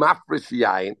be mafresh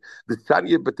yain, the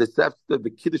Tanya b'tesefta,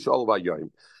 the Kiddush all of Hayoim.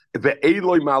 The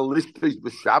Eloi Malishtis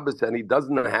b'Shabbos, and he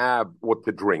doesn't have what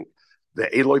to drink. The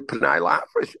Eloi P'nai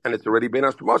Lafresh, and it's already been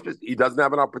hashmoshes. He doesn't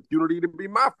have an opportunity to be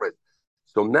mafresh.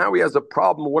 So now he has a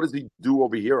problem. What does he do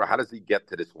over here? Or how does he get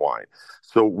to this wine?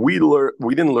 So we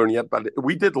didn't learn yet, but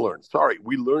we did learn. Sorry,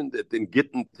 we learned it in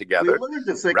Gittin together. We learned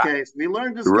this case. We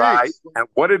learned this right. case. And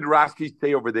what did Rashi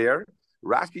say over there?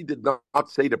 Rashi did not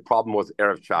say the problem was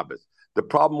Erev Shabbos. The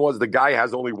problem was the guy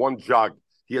has only one jug.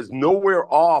 He has nowhere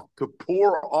off to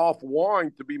pour off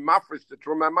wine to be mafresh to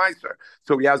Truma Meiser.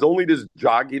 So he has only this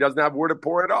jug. He doesn't have where to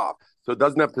pour it off. So it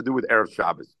doesn't have to do with Erev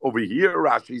Shabbos. Over here,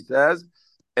 Rashi says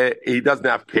he doesn't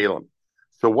have kalim.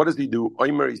 So what does he do?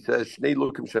 Omer, he says, Shnei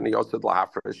lukim shani yosed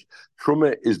lahafresh.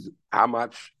 Truma is how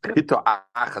much? Hito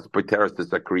achas poteres to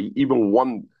zakri. Even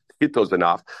one hito is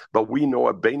enough. But we know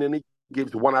a Beinani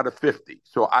gives 1 out of 50.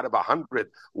 So out of 100,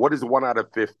 what is 1 out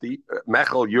of 50?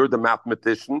 Mechel, you're the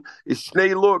mathematician, is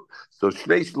Shnei Luk. So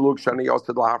Shnei Luk, Shani Yosed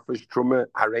Lahafresh, Truma,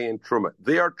 Harei, and Truma.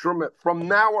 They are Truma from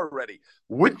now already.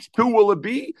 Which 2 will it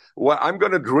be? Well, I'm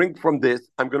going to drink from this.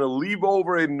 I'm going to leave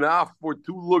over enough for 2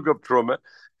 lug of Truma,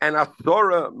 and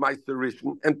Asora, my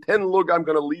Sarishan, and 10 lug I'm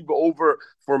going to leave over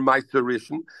for my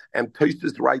Sarishan. And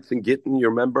Tosis writes in Gittin, you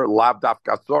remember, Lav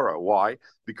Dafka Asora. Why?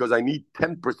 Because I need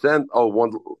 10%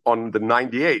 on the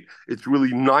 98. It's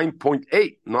really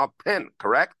 9.8, not 10,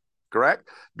 correct? Correct?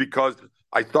 Because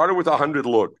I started with 100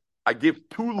 lug. I give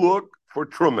 2 lug for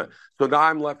Truma. So now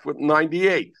I'm left with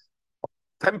 98.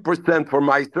 10% for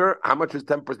Meister. How much is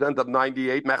 10% of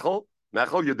 98, Mechel?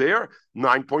 Mechel, you there?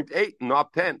 9.8,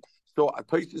 not 10. So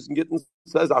Tosis and Gittin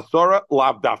says, Asora,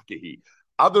 Lav Dafkehi.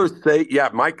 Others say, yeah,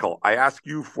 Michael, I ask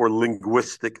you for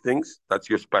linguistic things. That's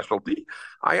your specialty.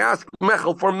 I ask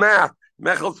Mechel for math.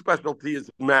 Mechel's specialty is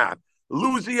math.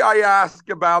 Lucy, I ask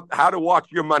about how to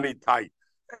watch your money tight.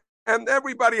 And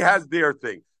everybody has their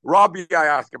thing. Robbie, I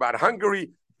ask about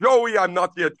Hungary. Joey, I'm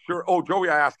not yet sure. Oh, Joey,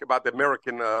 I ask about the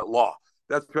American law.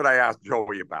 That's what I asked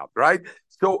Joey about, right?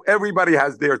 So everybody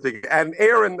has their thing. And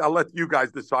Aaron, I'll let you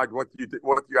guys decide what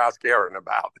you ask Aaron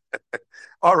about.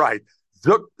 All right.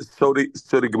 So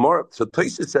the Gemara, so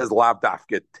Tosha says Lav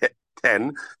Dafka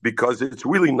 10 because it's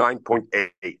really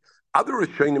 9.8. Other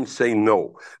Rishonim say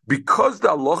no. Because the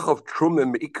halacha of Truma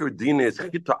Me'ikar Din is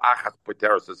Chita Achas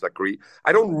Poteres Zakri,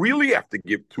 I don't really have to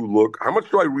give 2 lug. How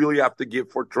much do I really have to give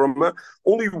for Truma?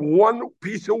 Only 1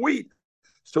 piece of wheat.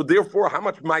 So therefore, how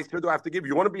much meister do I have to give?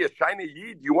 You want to be a shiny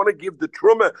yid? You want to give the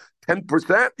Truma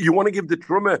 10%? You want to give the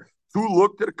Truma 2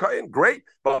 lug to the Kayan? Great.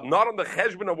 But not on the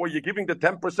cheshbon of where you're giving the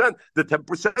 10%. The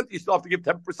 10%, you still have to give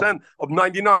 10% of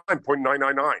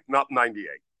 99.999, not 98.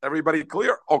 Everybody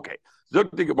clear? Okay.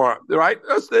 Right?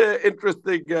 That's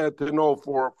interesting to know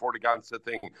for the Ganze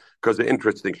thing, because the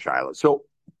interesting Shiloh. So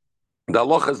the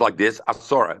halacha is like this: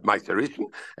 Asora, Meiserishin,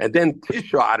 and then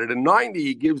Tisha out of the 90,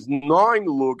 he gives 9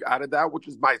 lug out of that, which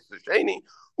is Meiser Sheni,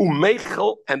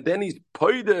 Umechel, and then he's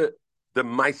paid the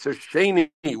Meiser Sheni.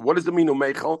 What does it mean,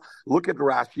 Umechel? Look at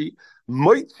Rashi.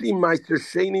 Moitzi Meiser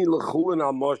Sheni lechulin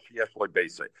al mosh yesh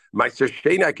lebeisei. Meiser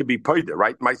Sheni, I can be paid it,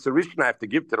 right? Meiser Rishon, I have to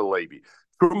give to the Levi.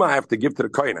 Truma, I have to give to the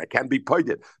Kohen. I can't be paid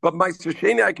it. But my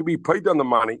Sheni, I can be paid on the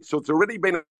money. So it's already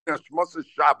been a Shmosas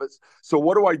Shabbos. So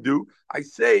what do? I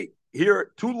say,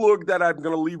 here, 2 lug that I'm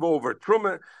going to leave over.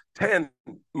 Truma, 10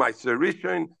 Meiser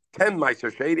Rishon, 10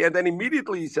 Meiser Sheni. And then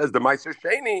immediately he says, the Meiser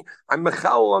Sheni, I'm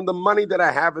mechal on the money that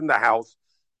I have in the house.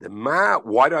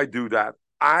 Why do I do that?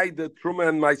 The Truma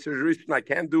and my Rishon, I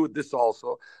can't do it this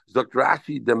also. Zok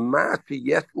Rashi, the Mafi,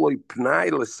 Yesloi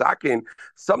Pnai Lesakin,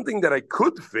 something that I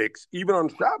could fix, even on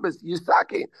Shabbos,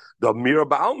 Yisakin. The Mira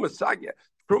Baal Masagya.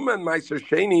 Truma and my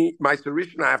Sheni, my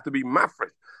Rishon, I have to be mafresh.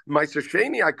 My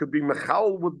Sheni, I could be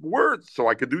mechal with words, so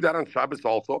I could do that on Shabbos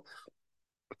also.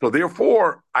 So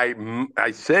therefore, I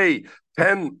say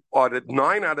 10 or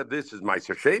 9 out of this is my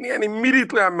Sheni, and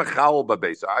immediately I'm mechal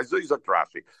babesa. I say Zok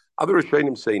Rashi. Other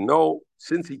Rishonim say no,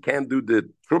 since he can't do the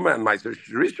Truma and Meiser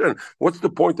Rishon, what's the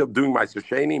point of doing Meiser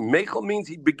Sheni? Mechel means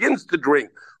he begins to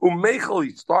drink. Mechel,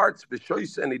 he starts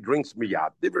b'shois and he drinks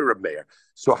miyad. Divrei Meir.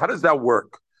 So how does that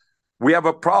work? We have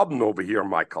a problem over here,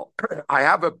 Michael. I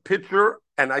have a pitcher,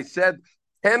 and I said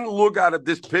 10 lug out of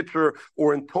this pitcher,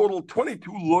 or in total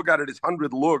 22 lug out of this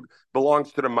 100 lug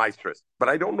belongs to the Meisters. But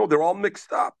I don't know; they're all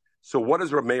mixed up. So what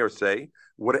does Rameir say?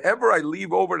 Whatever I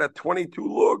leave over that 22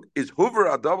 lug is hoover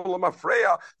adav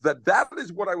l'mafreya, that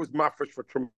is what I was mafresh for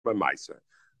Truma Meiser.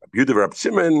 Rabbi Yehuda, Rabbi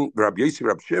Shimon, Rabbi Yossi,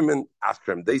 Rabbi Shimon, ask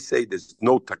them. They say there's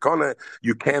no takana.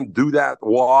 You can't do that.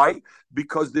 Why?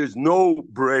 Because there's no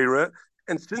breira.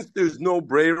 And since there's no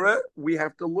breira, we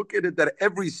have to look at it that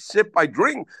every sip I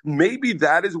drink, maybe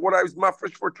that is what I was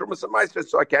mafresh for Trumas and Meiser,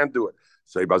 so I can't do it.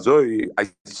 So I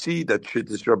see that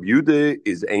Shittis Rabbi Yehuda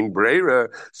is ein breira,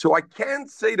 so I can't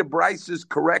say the Bryce is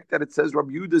correct that it says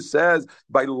Rabbi Yehuda says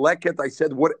by leket. I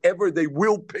said whatever they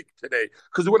will pick today,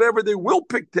 because whatever they will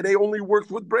pick today only works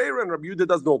with breira, and Rabbi Yehuda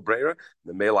does no breira.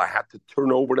 The male I had to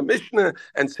turn over the Mishnah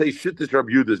and say Shittis Rabbi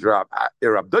Yehuda is Rab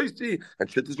Doisi, and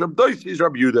Shittis Rabbi Doisi is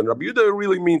Rabbi Yehuda, and Rabbi Yehuda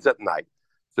really means at night.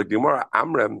 So Gemara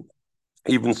Amram.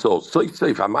 Even so, why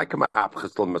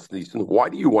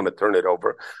do you want to turn it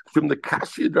over from the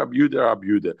kasha Rabbi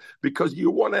Yehuda? Because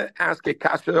you want to ask a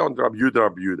kasha on Rabbi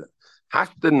Yehuda.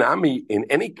 Hashtanami, in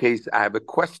any case, I have a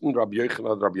question, Rabbi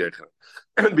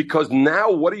Yochanan. Because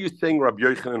now, what are you saying Rabbi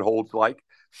Yochanan holds like?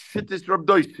 Shittis Rabbi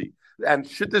Doisi. And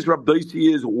Shittis Rabbi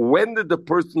Doisi is, when did the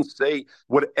person say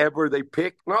whatever they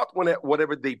pick? Not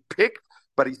whatever they picked,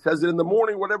 but he says it in the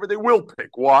morning, whatever they will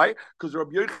pick. Why? Because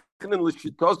Rabbi Yochanan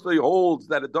L'Shitosei holds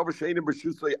that a Dover Shein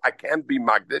B'Shusei, I can't be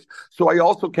Magdish, so I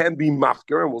also can be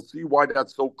Mafker, and we'll see why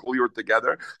that's so clear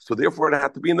together. So therefore, it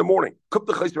had to be in the morning.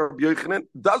 Kuptechais Rabbi Yochanan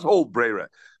does hold Breira.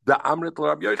 The Amrit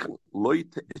Rabbi Yochanan.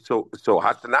 So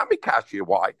Hashanami Kashia,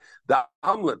 why? The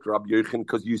Amrit Rabbi Yochanan,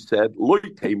 because you said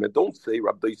Loitema. Don't say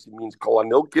Rabbi Yochanan means Kol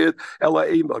Anilkit, Ela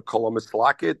Kol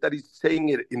Mislakit, that he's saying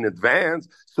it in advance.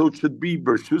 So it should be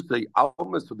Bershusei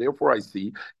Alma. So therefore, I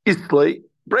see Islay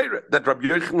Breira, that Rabbi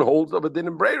Yochanan holds of a din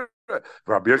in Breira.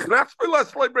 Rabbi Yochanan asks for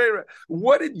less like Breira.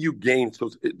 What did you gain? So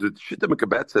the Shita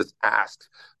Mekabetzes asks,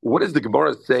 what does the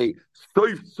Gemara say?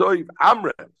 Soif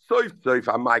Amra. Soif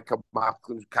Amaika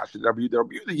Machlim Kasha Rabbi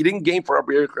Yehuda. You didn't gain for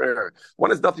Rabbi Yochanan.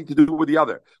 One has nothing to do with the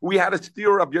other. We had a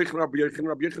steer Rabbi Yochanan. Rabbi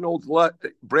Yochanan holds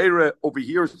Breira over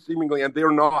here seemingly, and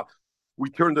they're not. We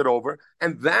turned it over,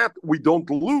 and that we don't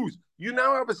lose. You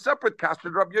now have a separate kasha,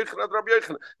 Rabbi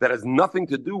Yochanan, that has nothing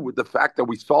to do with the fact that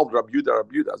we solved Rabbi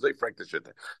Yehuda. As I frankly said,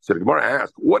 so the Gemara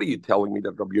asked, "What are you telling me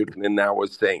that Rabbi Yochanan now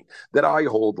is saying that I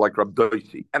hold like Rabbi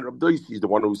Doisi?" And Rabbi Doisi is the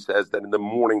one who says that in the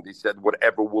morning they said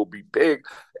whatever will be picked,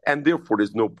 and therefore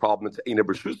there's no problem. It's Eina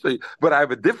B'Shusei. But I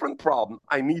have a different problem.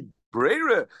 I need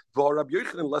Brera, Rabbi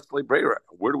Yochanan, Leslie Brera.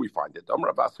 Where do we find it?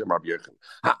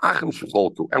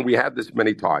 And we had this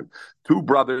many times. Two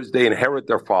brothers, they inherit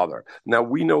their father. Now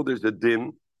we know there's a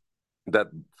din that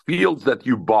fields that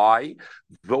you buy,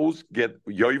 those get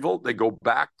yovel, they go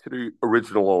back to the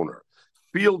original owner.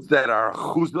 Fields that are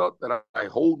chuzah, that I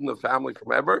hold in the family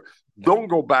from ever, don't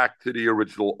go back to the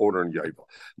original owner in yovel.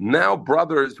 Now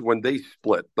brothers, when they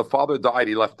split, the father died,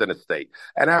 he left an estate.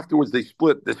 And afterwards they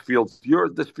split, this field's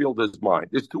yours, this field is mine.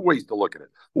 There's two ways to look at it.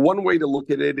 One way to look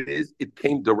at it is it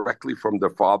came directly from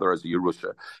their father as a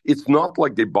Yerusha. It's not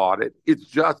like they bought it. It's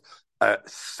just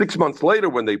 6 months later,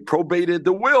 when they probated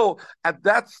the will, at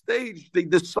that stage, they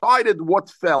decided what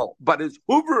fell. But it's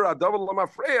Hoover Adav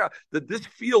Lamafreya that this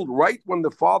field, right when the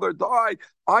father died,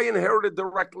 I inherited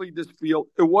directly this field.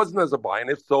 It wasn't as a buy, and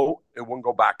if so, it wouldn't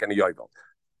go back any yovel.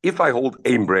 If I hold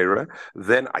Ein Brera,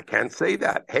 then I can't say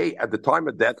that. Hey, at the time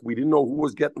of death, we didn't know who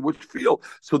was getting which field.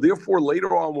 So therefore,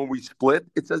 later on when we split,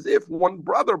 it's as if one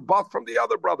brother bought from the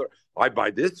other brother. I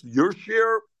buy this, your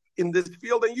share in this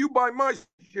field, and you buy my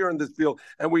share in this field,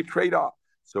 and we trade off.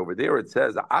 So over there it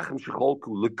says,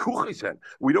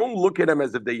 we don't look at them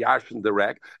as if they yashin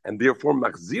direct, and therefore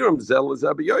machzirim zel is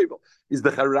Rabbi Yovel. Is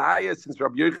the haraya, since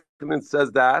Rabbi Yochanan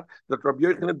says that Rabbi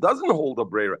Yochanan doesn't hold a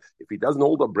brera. If he doesn't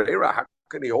hold a brera, how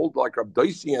can he hold like Rabbi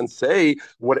Doisi and say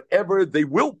whatever they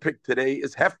will pick today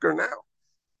is hefker now?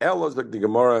 Ella's like the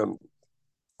Gemara.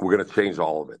 We're going to change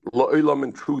all of it. Lo'ilam,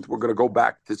 in truth, we're going to go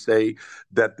back to say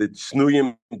that the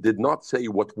Snuyim did not say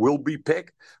what will be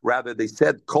picked. Rather, they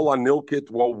said Kol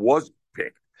HaNilkit, what was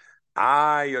picked.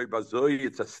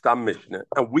 It's a Stam Mishnah.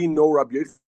 And we know Rabbi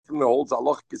Yochanan holds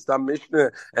Allah Stam Mishnah,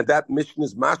 and that Mishnah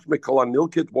is Mashme Kol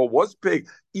HaNilkit, what was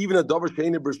picked. Even a Davar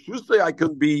Sheini B'Shusay, I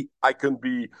can be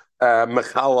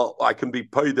Mechala, I can be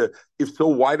Paida. If so,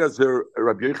 why does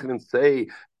Rabbi Yochanan say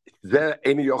you're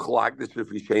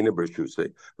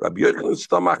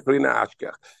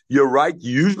right.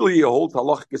 Usually he holds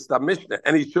halachic mishnah,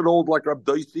 and he should hold like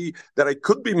Rabbi Doisi that I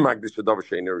could be magdish adav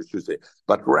sheina reshusei.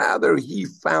 But rather he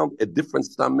found a different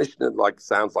stam mishnah, like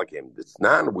sounds like him. This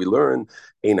nan we learn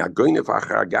in agoinef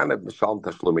achar ganav mishal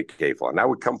tashlumi kefal. Now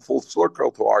we come full circle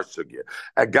to our sugya.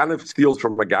 A ganav steals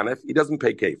from a ganav, he doesn't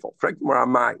pay kefal.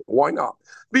 Why not?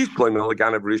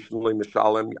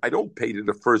 I don't pay to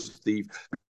the first thief,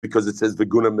 because it says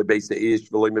v'guna mebeisa ish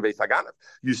v'loy mebeisa haganav.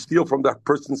 You steal from that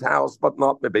person's house, but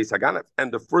not mebeisa haganav.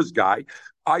 And the first guy,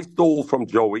 I stole from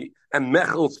Joey, and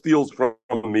Mechel steals from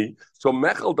me. So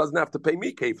Mechel doesn't have to pay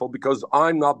me kefil because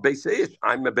I'm not beisa ish,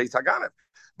 I'm mebeisa haganav.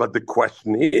 But the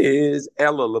question is,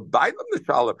 Ella lebaylam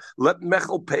nishalem. Let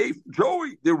Mechel pay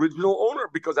Joey, the original owner,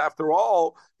 because after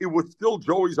all, it was still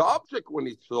Joey's object when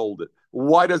he sold it.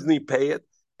 Why doesn't he pay it?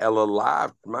 Ella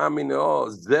laughed, mami no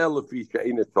zel fisha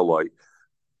inetaloy.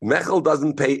 Mechel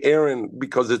doesn't pay Aaron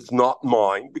because it's not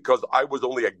mine, because I was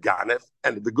only a ganef,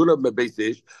 and the good of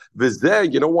Mebesish,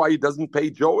 Vizeh, you know why he doesn't pay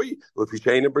Joey?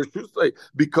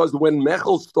 Because when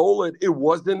Mechel stole it, it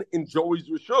wasn't in Joey's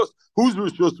Rishus. Whose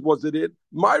Rishus was it in?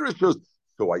 My Rishus.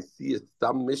 So I see a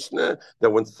Stam Mishnah that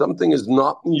when something is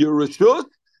not in your Rishus,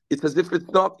 it's as if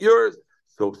it's not yours.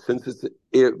 So since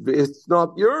it's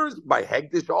not yours, by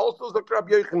Hegdish also,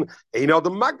 Rabbi Yochanan, you know, the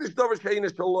Magdish Davar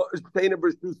Sheina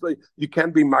B'Shusay, you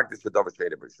can't be Magdish Davar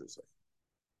Sheina B'Shusay.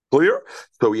 Clear?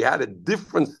 So he had a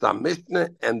different Stam Mishnah,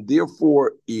 and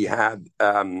therefore he had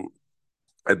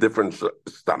a different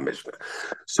Stam Mishnah.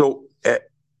 So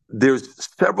there's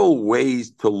several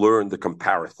ways to learn the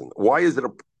comparison. Why is it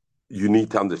you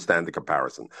need to understand the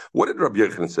comparison? What did Rabbi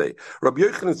Yochanan say? Rabbi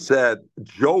Yochanan said,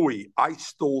 Joey, I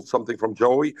stole something from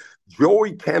Joey.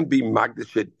 Joey can be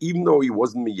Magdashit, even though he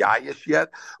wasn't Miyayish yet,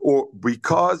 or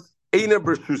because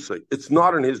it's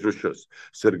not in his Rishus.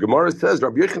 So the Gemara says,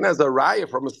 Rabbi Yochanan has a raya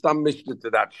from a Stam Mishnah to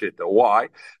that shit. Why?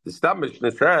 The Stam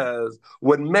Mishnah says,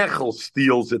 when Mechel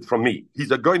steals it from me,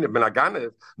 he's a goyim ben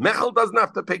aganev, Mechel doesn't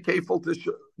have to pay kefil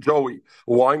to Joey.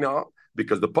 Why not?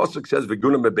 Because the pasuk says,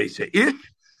 V'guna mebeisa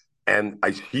ish, and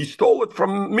he stole it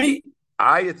from me.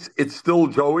 It's still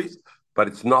Joey's, but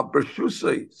it's not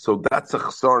Bershusay. So that's a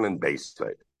chsarn in base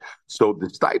side. So the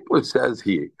Stipler says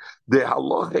here, the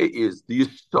halacha is the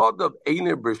yisod of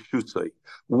Einer Bershusay.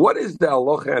 What is the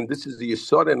halacha? And this is the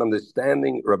yisod and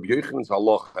understanding Rabbi Yochanan's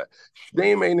halacha.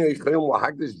 Shneim Einer Yichayim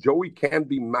Lahagdish, Joey can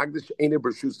be Magdish Einer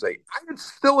Bershusay. It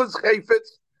still is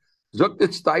chayfetz. Zok the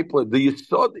Stipler, the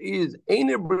yisod is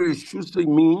Einer Bershusay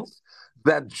means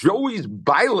that Joey's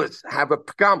bilas have a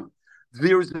pkam.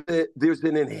 There's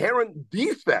an inherent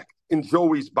defect in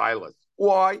Joey's bilas.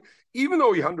 Why? Even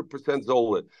though he 100%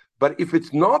 sold it. But if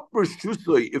it's not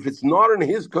Bershusay, if it's not in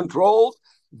his controls,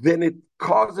 then it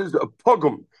causes a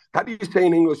pogum. How do you say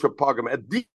in English a pogum? A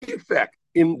defect.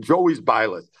 in Joey's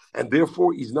Bailas, and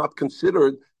therefore he's not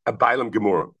considered a Bailam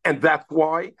Gemurah. And that's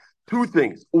why two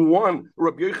things. One,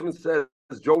 Rabbi Yochanan says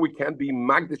Joey can't be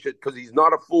Magdashit because he's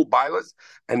not a full Bailas.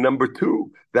 And number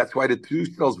two, that's why the two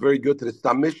spells very good to the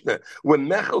Stam Mishnah. When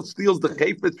Mechel steals the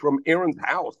Chayfetz from Aaron's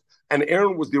house, and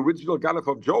Aaron was the original Ganef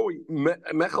of Joey,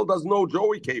 Mechel does know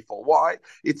Joey Kefal. Why?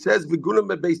 It says, V'gunam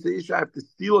be'beis I have to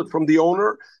steal it from the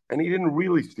owner, and he didn't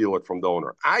really steal it from the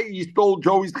owner. He stole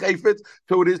Joey's Chayfetz,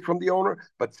 so it is from the owner.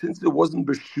 But since it wasn't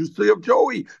B'shusay of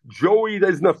Joey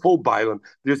isn't a full Bailam.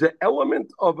 There's an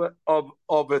element of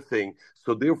a thing.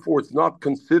 So therefore, it's not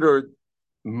considered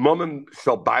Mammon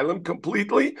Shal Bailam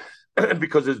completely,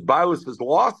 because his Bailas is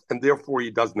lost, and therefore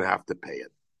he doesn't have to pay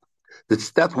it.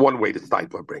 That's one way the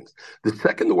Steipler brings. The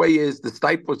second way is the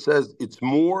Steipler says it's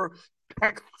more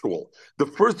textual. The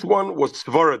first one was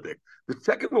Svaradik. The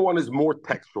second one is more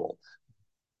textual.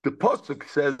 The Pasuk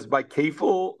says by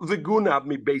Kefil v'gunab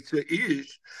mi beisa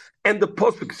ish, and the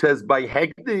Pasuk says by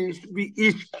Hegdish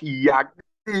v'ish ki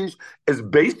yagdish as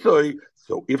beisoi.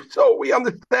 So if so, we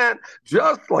understand,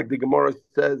 just like the Gemara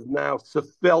says now,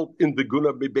 Sefelt in the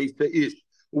gunab mi beisa ish,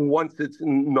 once it's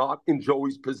not in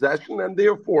Joey's possession, and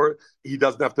therefore he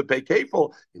doesn't have to pay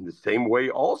kefil. In the same way,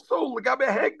 also legabe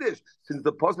hegdish, since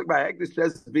the pasuk by hegdish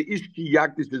says ve'ishki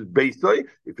yakdish is beisay,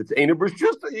 if it's einer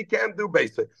b'shusa, you can't do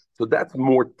beisay. So that's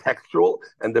more textual,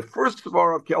 and the first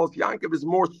svar of Kelos Yankov is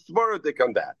more svaradik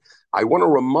on that. I want to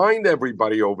remind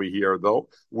everybody over here, though,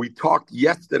 we talked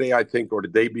yesterday, I think, or the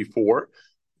day before.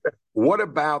 What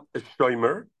about a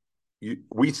shomer?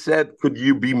 We said, could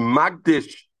you be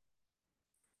magdish?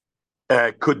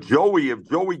 Could Joey, if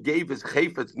Joey gave his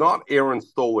chayfetz, not Aaron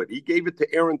stole it, he gave it to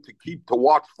Aaron to keep, to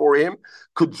watch for him,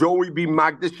 could Joey be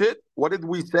magdashit? What did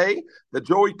we say? That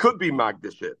Joey could be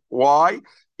magdashit. Why?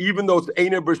 Even though it's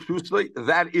Einer B'Shusay,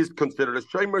 that is considered, a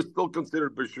shomer is still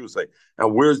considered B'Shusay.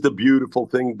 And where's the beautiful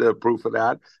thing, the proof of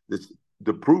that?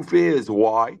 The proof is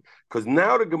why? Because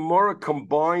now the Gemara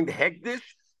combined Hegdish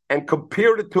and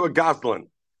compared it to a Gazlan.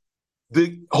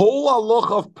 The whole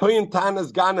halacha of Pein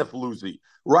Tanas Ganef, Lucy,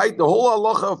 right? The whole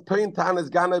halacha of Pein Tanas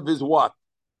Ganef is what?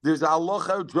 There's a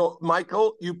halacha,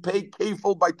 Michael, you pay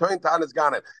kefil by Pein Tanas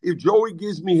Ganef. If Joey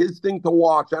gives me his thing to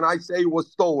watch and I say it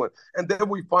was stolen, and then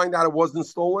we find out it wasn't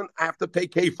stolen, I have to pay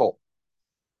kefil.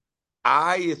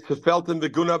 It's felt in the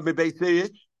gunab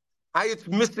mebeiseich. It's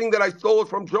missing that I stole it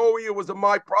from Joey. It was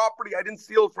my property. I didn't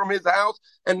steal it from his house.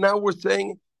 And now we're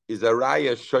saying, is a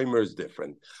raya shomer is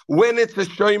different. When it's a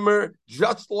shomer,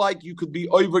 just like you could be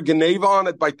over Geneva on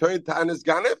it by Toyin Tanis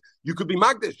Ganef, you could be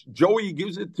Magdish. Joey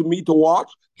gives it to me to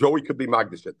watch, Joey could be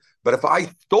Magdish it. But if I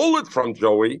stole it from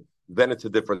Joey, then it's a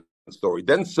different story.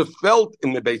 Then Sefelt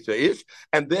in the Beis Ish,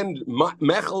 and then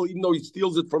Mechel, even though he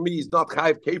steals it from me, he's not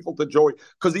chayiv kefil to Joey,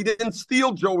 because he didn't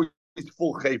steal Joey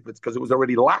full chayfetz, because it was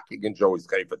already lacking in Joey's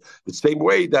chayfetz. The same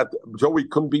way that Joey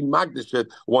couldn't be magdashit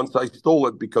once I stole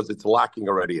it because it's lacking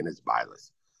already in his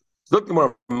bilis. So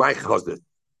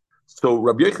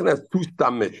Rabbi Yochanan has two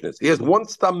stam mishnahs. He has one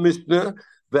stam mishnah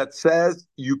that says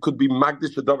you could be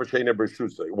magdish adavar sheina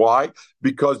b'shusay. Why?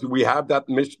 Because we have that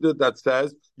mishnah that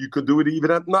says you could do it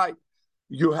even at night.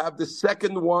 You have the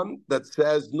second one that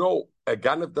says, no, a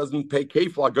ganef doesn't pay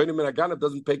kefil. A ganef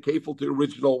doesn't pay kefil to the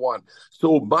original one.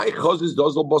 So my chazis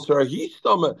dozel basar he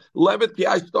stama levet ki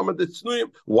I stama the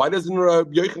tznuim. Why doesn't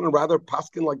Rabbi Yochanan rather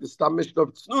paskin like the stam mishnah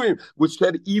of tznuim, which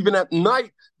said even at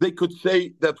night they could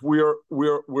say that we're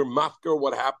mafker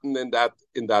what happened in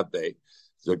that day.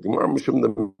 So Gemara mishum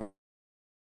the.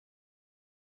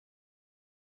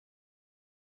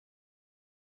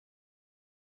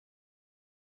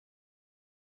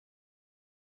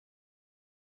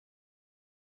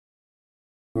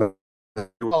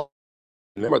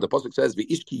 Remember, the pasuk says,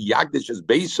 "V'ishki yagdish is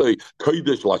beisoy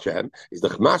kodesh lashem." Is the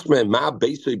chmashme ma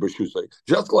beisoy b'shusay?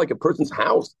 Just like a person's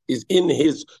house is in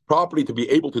his property to be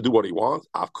able to do what he wants,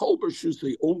 avkol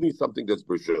b'shusay, only something that's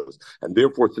b'shus. And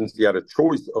therefore, since he had a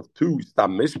choice of two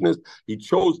stam mishnahs, he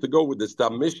chose to go with the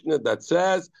stam mishnah that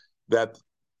says that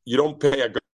you don't pay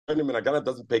a and a gana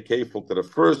doesn't pay kefil to the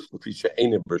first,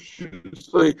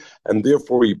 and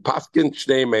therefore he paskin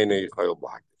shnei meine chayil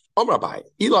black. We're going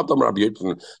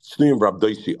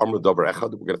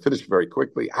to finish very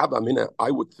quickly. I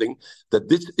would think that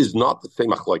this is not the same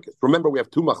machlokes. Remember, we have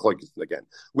two machlokes again.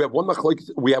 We have one machlokes.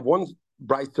 We have one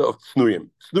brayta of Snuyim.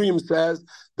 Snuyim says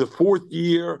the fourth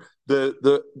year, the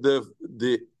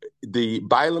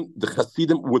Bailam, the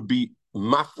Hasidim would be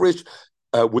mafresh.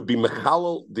 Would be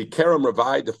mechalal, the kerem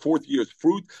ravai, the fourth year's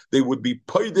fruit. They would be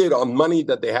paid on money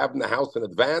that they have in the house in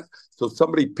advance. So if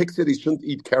somebody picks it, he shouldn't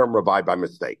eat kerem ravai by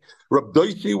mistake. Rab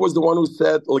Doshi was the one who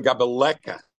said,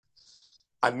 legabeleka,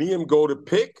 aniyim go to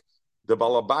pick. The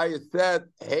Balabaya said,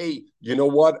 hey, you know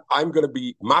what? I'm going to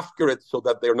be mafkaret so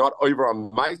that they're not over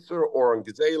on Meiser or on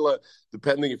Gezela,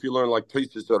 depending if you learn like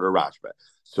Tosis or the Rashba.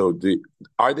 So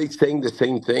are they saying the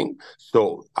same thing?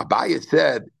 So Abaya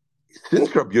said,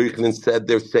 since Rabbi Yochanan said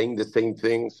they're saying the same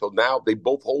thing, so now they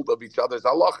both hold of each other's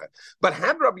halacha. But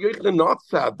had Rabbi Yochanan not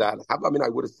said that, I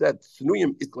would have said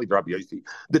Snuyim is like Rabbi Yossi.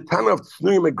 The Tana of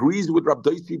Snuyim agrees with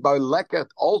Rabbi Yossi by Leket.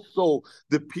 Also,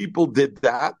 the people did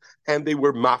that, and they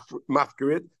were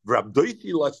mafkarit. Rabbi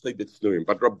Yossi, let's say, did Snuyim,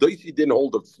 but Rabbi Yossi didn't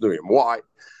hold of Snuyim. Why?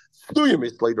 Snuyim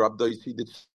is like Rabbi Yossi did.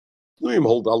 Snuyim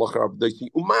hold halacha Rabbi Yossi.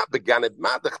 Uma beganet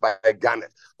madach by a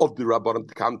ganet of the Rabbanim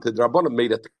to come to the Rabbanim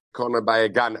made it. By a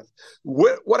ganef.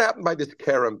 What happened by this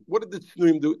Kerem? What did the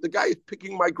Snuyim do? The guy is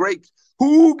picking my grapes.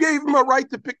 Who gave him a right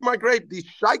to pick my grape? These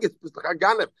shaigas,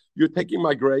 ganef. You're taking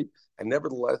my grape. And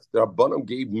nevertheless, the Rabbanim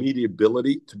gave me the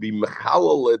ability to be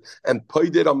mechalal and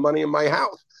paid it on money in my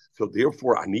house. So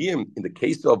therefore, Aniyim, in the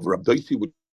case of Rabbi Dosi,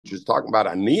 which is talking about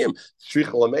Aniyim,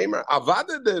 Shrichel Ameimer,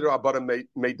 Avada the Rabbanim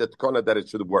made the tkona that it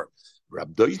should work.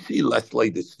 Rabbi Dosi less lay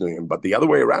the Snuyim, but the other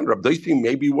way around, Rabbi Dosi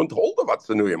maybe wouldn't hold about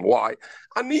Snuyim. Why?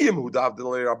 Aniyim who dav the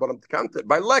Rabbanim tkante.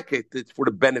 By leket, it's for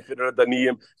the benefit of the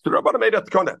Aniyim. So Rabbanim made a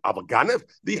tkona. Avaganef,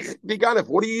 the ganef.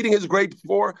 What are you eating his grapes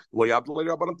for? Lo yav the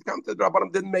Rabbanim tkante. The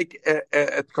Rabbanim didn't make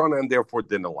a tkona and therefore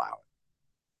didn't allow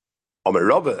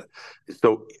it.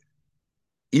 So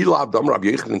he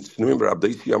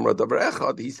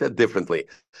said differently.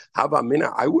 I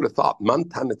would have thought,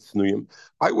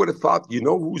 I would have thought, you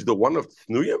know who's the one of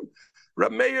Snuyim?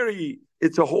 Rameir,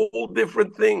 it's a whole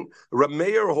different thing.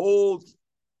 Rameir holds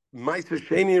Meiser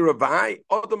Sheni Ravai,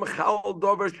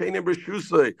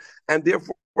 and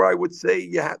therefore I would say,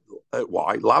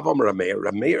 why? Lavam Rameir.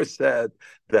 Rameir said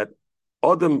that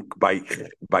Adam by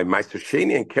Meister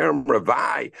Sheni and Kerem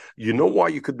Ravai, you know why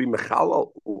you could be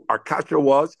Mechalal? Our kasha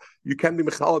was you can be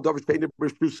Mechalal Davar Sheni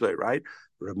B'Shusay, right?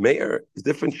 Rameir is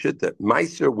different shit. That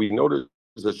Meiser, we know there's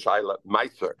a shaila.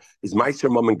 Meiser is Meiser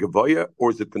Mom and Gavoya,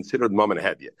 or is it considered Mom and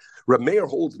Hedya? Rameir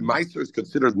holds Meiser is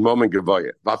considered Mom and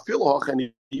Gavoya. Vafil Hoch,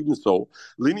 and even so,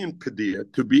 lenient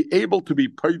Pedia to be able to be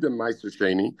paid in Meiser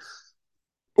Sheni.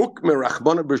 Ukmer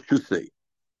Rachmana B'Shusay.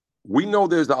 We know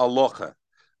there's a halacha.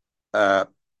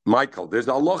 Michael, there's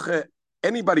a halacha.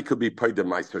 Anybody could be paid the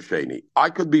Meiser Sheni. I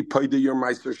could be paid your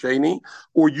Meiser Sheni,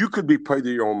 or you could be paid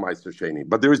your own Meiser Sheni.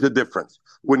 But there is a difference.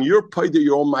 When you're paid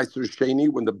your own Meiser Sheni,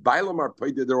 when the Bailam are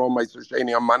paid their own Meiser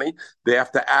Sheni on money, they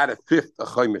have to add a fifth, a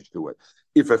chaimish to it.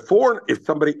 If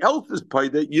somebody else is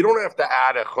paid it, you don't have to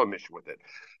add a chaimish with it.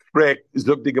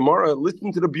 Zog the Gemara,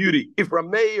 listen to the beauty. If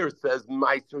Rameir says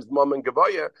Meiser's mom and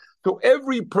Gavaya, so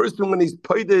every person when he's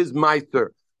paid is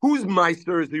Meiser. Whose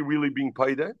Meister is he really being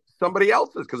paid at? Somebody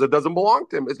else's, because it doesn't belong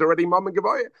to him. It's already Mama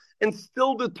Gavaya. And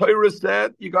still the Torah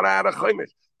said, you got to add a chaimish.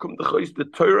 The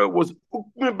Torah was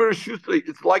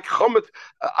it's like chametz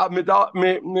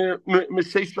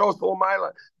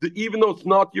even though it's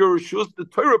not your rishus, the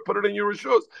Torah put it in your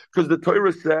rishus because the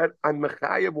Torah said I'm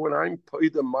mechayev when I'm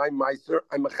paid in my meiser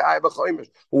I'm mechayev a chaimish.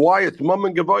 Why? It's mom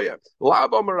and gavoya.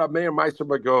 Lav Amar Rameir meiser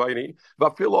b'goyni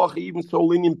v'afil even so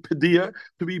lenient pedia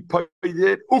to be paid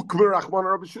it ukmer rachman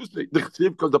Rabbi Shusli. The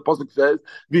chsiv because the pasuk says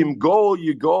v'im gol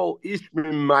yigol ish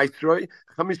min meisrei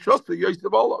chamishos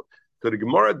yosef olav. So the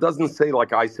Gemara doesn't say,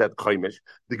 like I said, chaimish.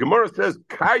 The Gemara says,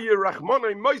 Kaya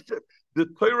Rachmanai Meisef. The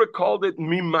Torah called it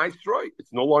Mi Maisroi.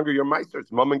 It's no longer your Meister,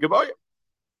 it's Mam and Gavaya.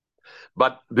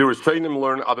 But the Rishonim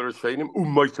learn other Rishonim,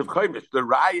 Meisef chaimish. The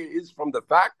Raya is from the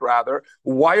fact, rather,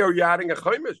 why are you adding a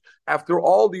chaimish? After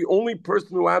all, the only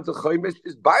person who adds a chaimish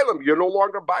is Bailam. You're no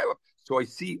longer Bailam. So I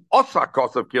see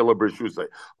Osakos of Kila B'Shusay.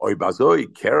 Oy Bazoi,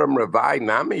 Kerem Ravai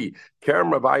Nami.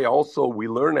 Kerem Ravai also, we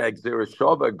learn Exer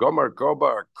Shova, Gomer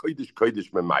Gobar, Kodesh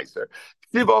Memaiser.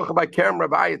 Ksiv by Kerem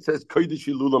Ravai, it says Kodesh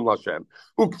Ilulam Lashem.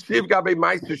 Uksiv Gabe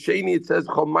Meiser Sheni, it says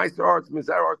Chol Meiser Arts,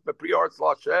 Mizer Arts, Bepri Arts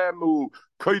Lashem,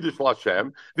 Kodesh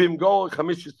Lashem. Vim Gol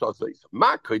Chamish Sosais.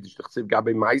 Ma Kodesh Ksiv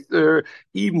Gabe Meiser,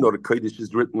 even though the Kodesh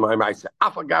is written by Meiser.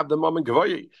 Afagav the Mom and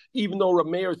Gavoye, even though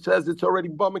Rameir says it's already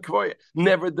Mom and Gavoye.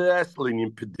 Nevertheless, when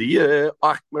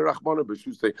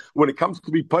it comes to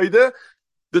be paida,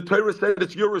 the Torah said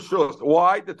it's your rishus.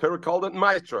 Why? The Torah called it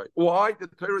Maestro. Why? The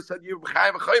Torah said you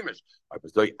have a chaimish. I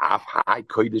was like, af hai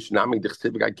kodesh naming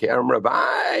dechsivig kerem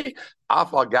rabbi.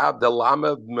 Af agav the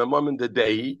lama memam the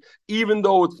day. Even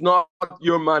though it's not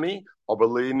your money,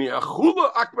 legabe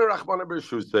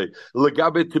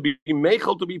to be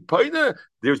mechel to be paida.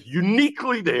 There's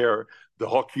uniquely there. The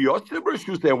Hakiyotze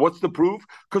Rishus there. What's the proof?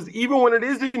 Because even when it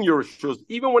is in your Rishus,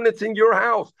 even when it's in your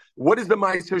house, what is the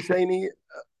Meiser Sheni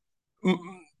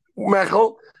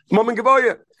Mechel? Mom and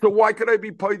Gavoya. So why could I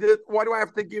be paid? Why do I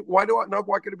have to give? Why do I not?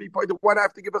 Why could I be paid? Why do I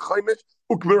have to give a chaimish?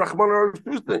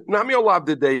 Nami olav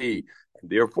the day, and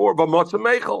therefore v'matzah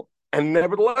meichel, and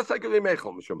nevertheless I could be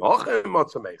meichel. Mishum hachem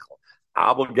matzah meichel.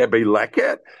 I will get by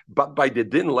leket, but by the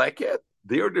din leket.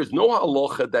 There's no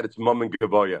halacha that it's mom and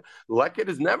gavoya. Leket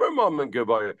is never mom and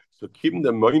gavoya. So keep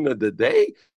the moina the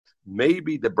day.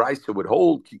 Maybe the brisa would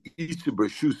hold isu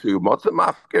b'shusei matzah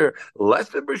mafker,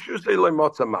 lesser b'shusei le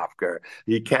matzah mafker.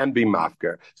 He can be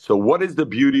mafker. So what is the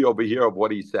beauty over here of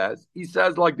what he says? He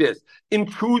says like this. In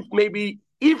truth, maybe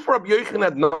if Rabbi Yochanan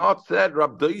had not said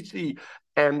Rabbi Daisi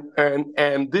and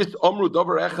this Amru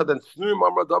Davar Echad and Snuyim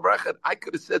Amru Davar Echad, I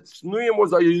could have said Snuyim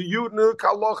was a Yud Nur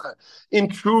Kalocha. In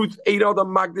truth, eight other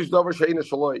Magdish Davar Sheina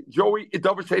Shaloi. Joey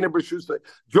Davar Sheina B'Shusei.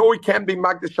 Joey can be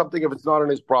Magdish something if it's not on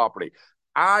his property.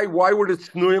 Why were the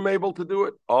Snuyim able to do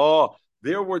it? Oh,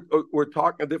 there we're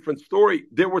talking a different story.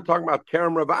 There we're talking about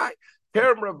Kerem Ravai.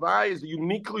 Kerem Ravai is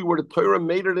uniquely where the Torah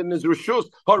made it in his Rishus.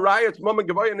 Haraya, it's Mama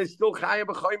Gavai, and it's still Chaya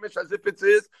B'Chaimish as if it's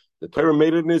his. The Torah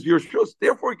made it in his Rishus.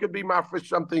 Therefore, it could be mafresh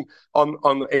something on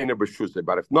Einer B'Shus.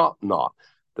 But if not, not.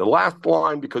 The last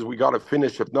line, because we got to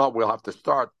finish. If not, we'll have to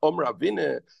start. Omer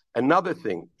Avine. Another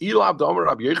thing. Ilav the Omer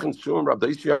Rabbi Yechon Shum Rabbi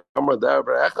Daisha Omer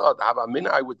Dever Echad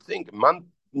Avamina. I would think man.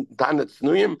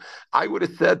 I would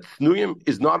have said Snuyim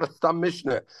is not a Stam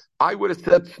Mishnah. I would have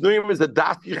said Snuyim is a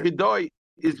Das Yechidoi.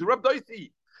 Is Rab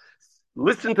Daisi.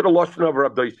 Listen to the lashon of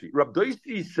Rab Daisi. Rab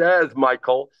Daisi says,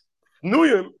 Michael,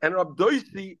 Snuyim and Rab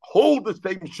Daisi hold the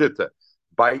same shitta.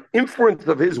 By inference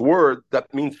of his word,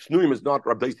 that means Snuyim is not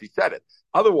Rab Daisi said it.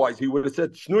 Otherwise, he would have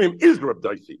said Snuyim is Rab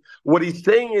Daisi. What he's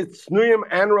saying is Snuyim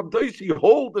and Rab Daisi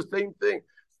hold the same thing.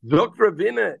 Dr.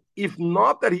 Ravina, if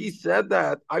not that he said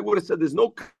that, I would have said there's no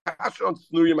cash on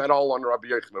Snuyim at all on Rabbi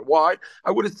Yochanan. Why?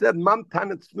 I would have said, Man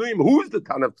Tanat Snuyim. Who's the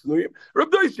Tanat Snuyim?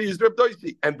 Rabbi Daisi is Rabbi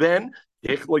Daisi. And then,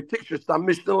 I would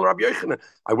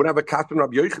have a cash on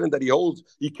Rabbi Yochanan that he holds.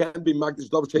 He can be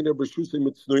Magdish Dav Sheiner B'Shusim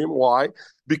with Snuyim. Why?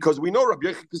 Because we know Rabbi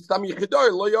Yochanan is Stam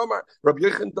Yechidoi. Lo Yomar. Rabbi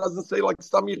Yochanan doesn't say like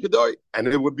Stam Yechidoi. And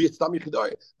it would be a Stam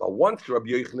Yechidoi. But once Rabbi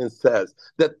Yochanan says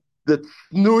that the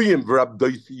Snuyim Rab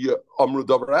Daisi Amru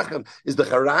Davar Echad is the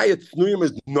Charayat Snuyim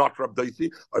is not Rab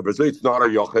Daisi, or it's not a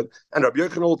Yochid, and Rabbi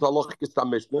Yochanan holds Halachic Istam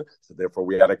Mishnah. So therefore,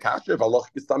 we had a kasha of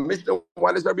Halachic Istam Mishnah.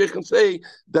 Why does Rabbi Yochanan say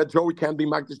that Joey can be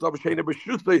Magdish Davar Sheina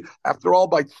B'Shusei? After all,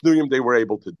 by Snuyim they were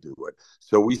able to do it.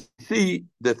 So we see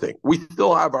the thing. We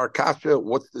still have our kasha.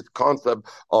 What's this concept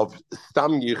of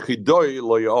Stam Yechidoi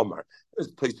Lo Yomer? There's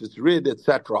places read,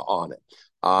 etc. on it.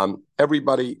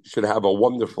 Everybody should have a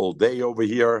wonderful day over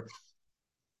here.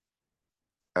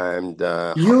 And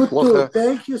you too.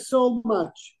 Thank you so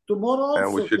much. Tomorrow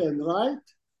also right?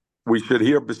 We should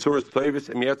hear Besuras Tavis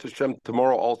and Yetz Hashem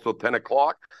tomorrow also 10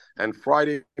 o'clock. And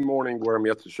Friday morning we're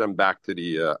Yetz Hashem back to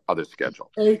the other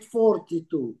schedule.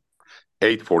 8:42.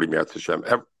 8:40 Yetz Hashem.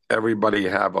 Everybody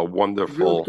have a wonderful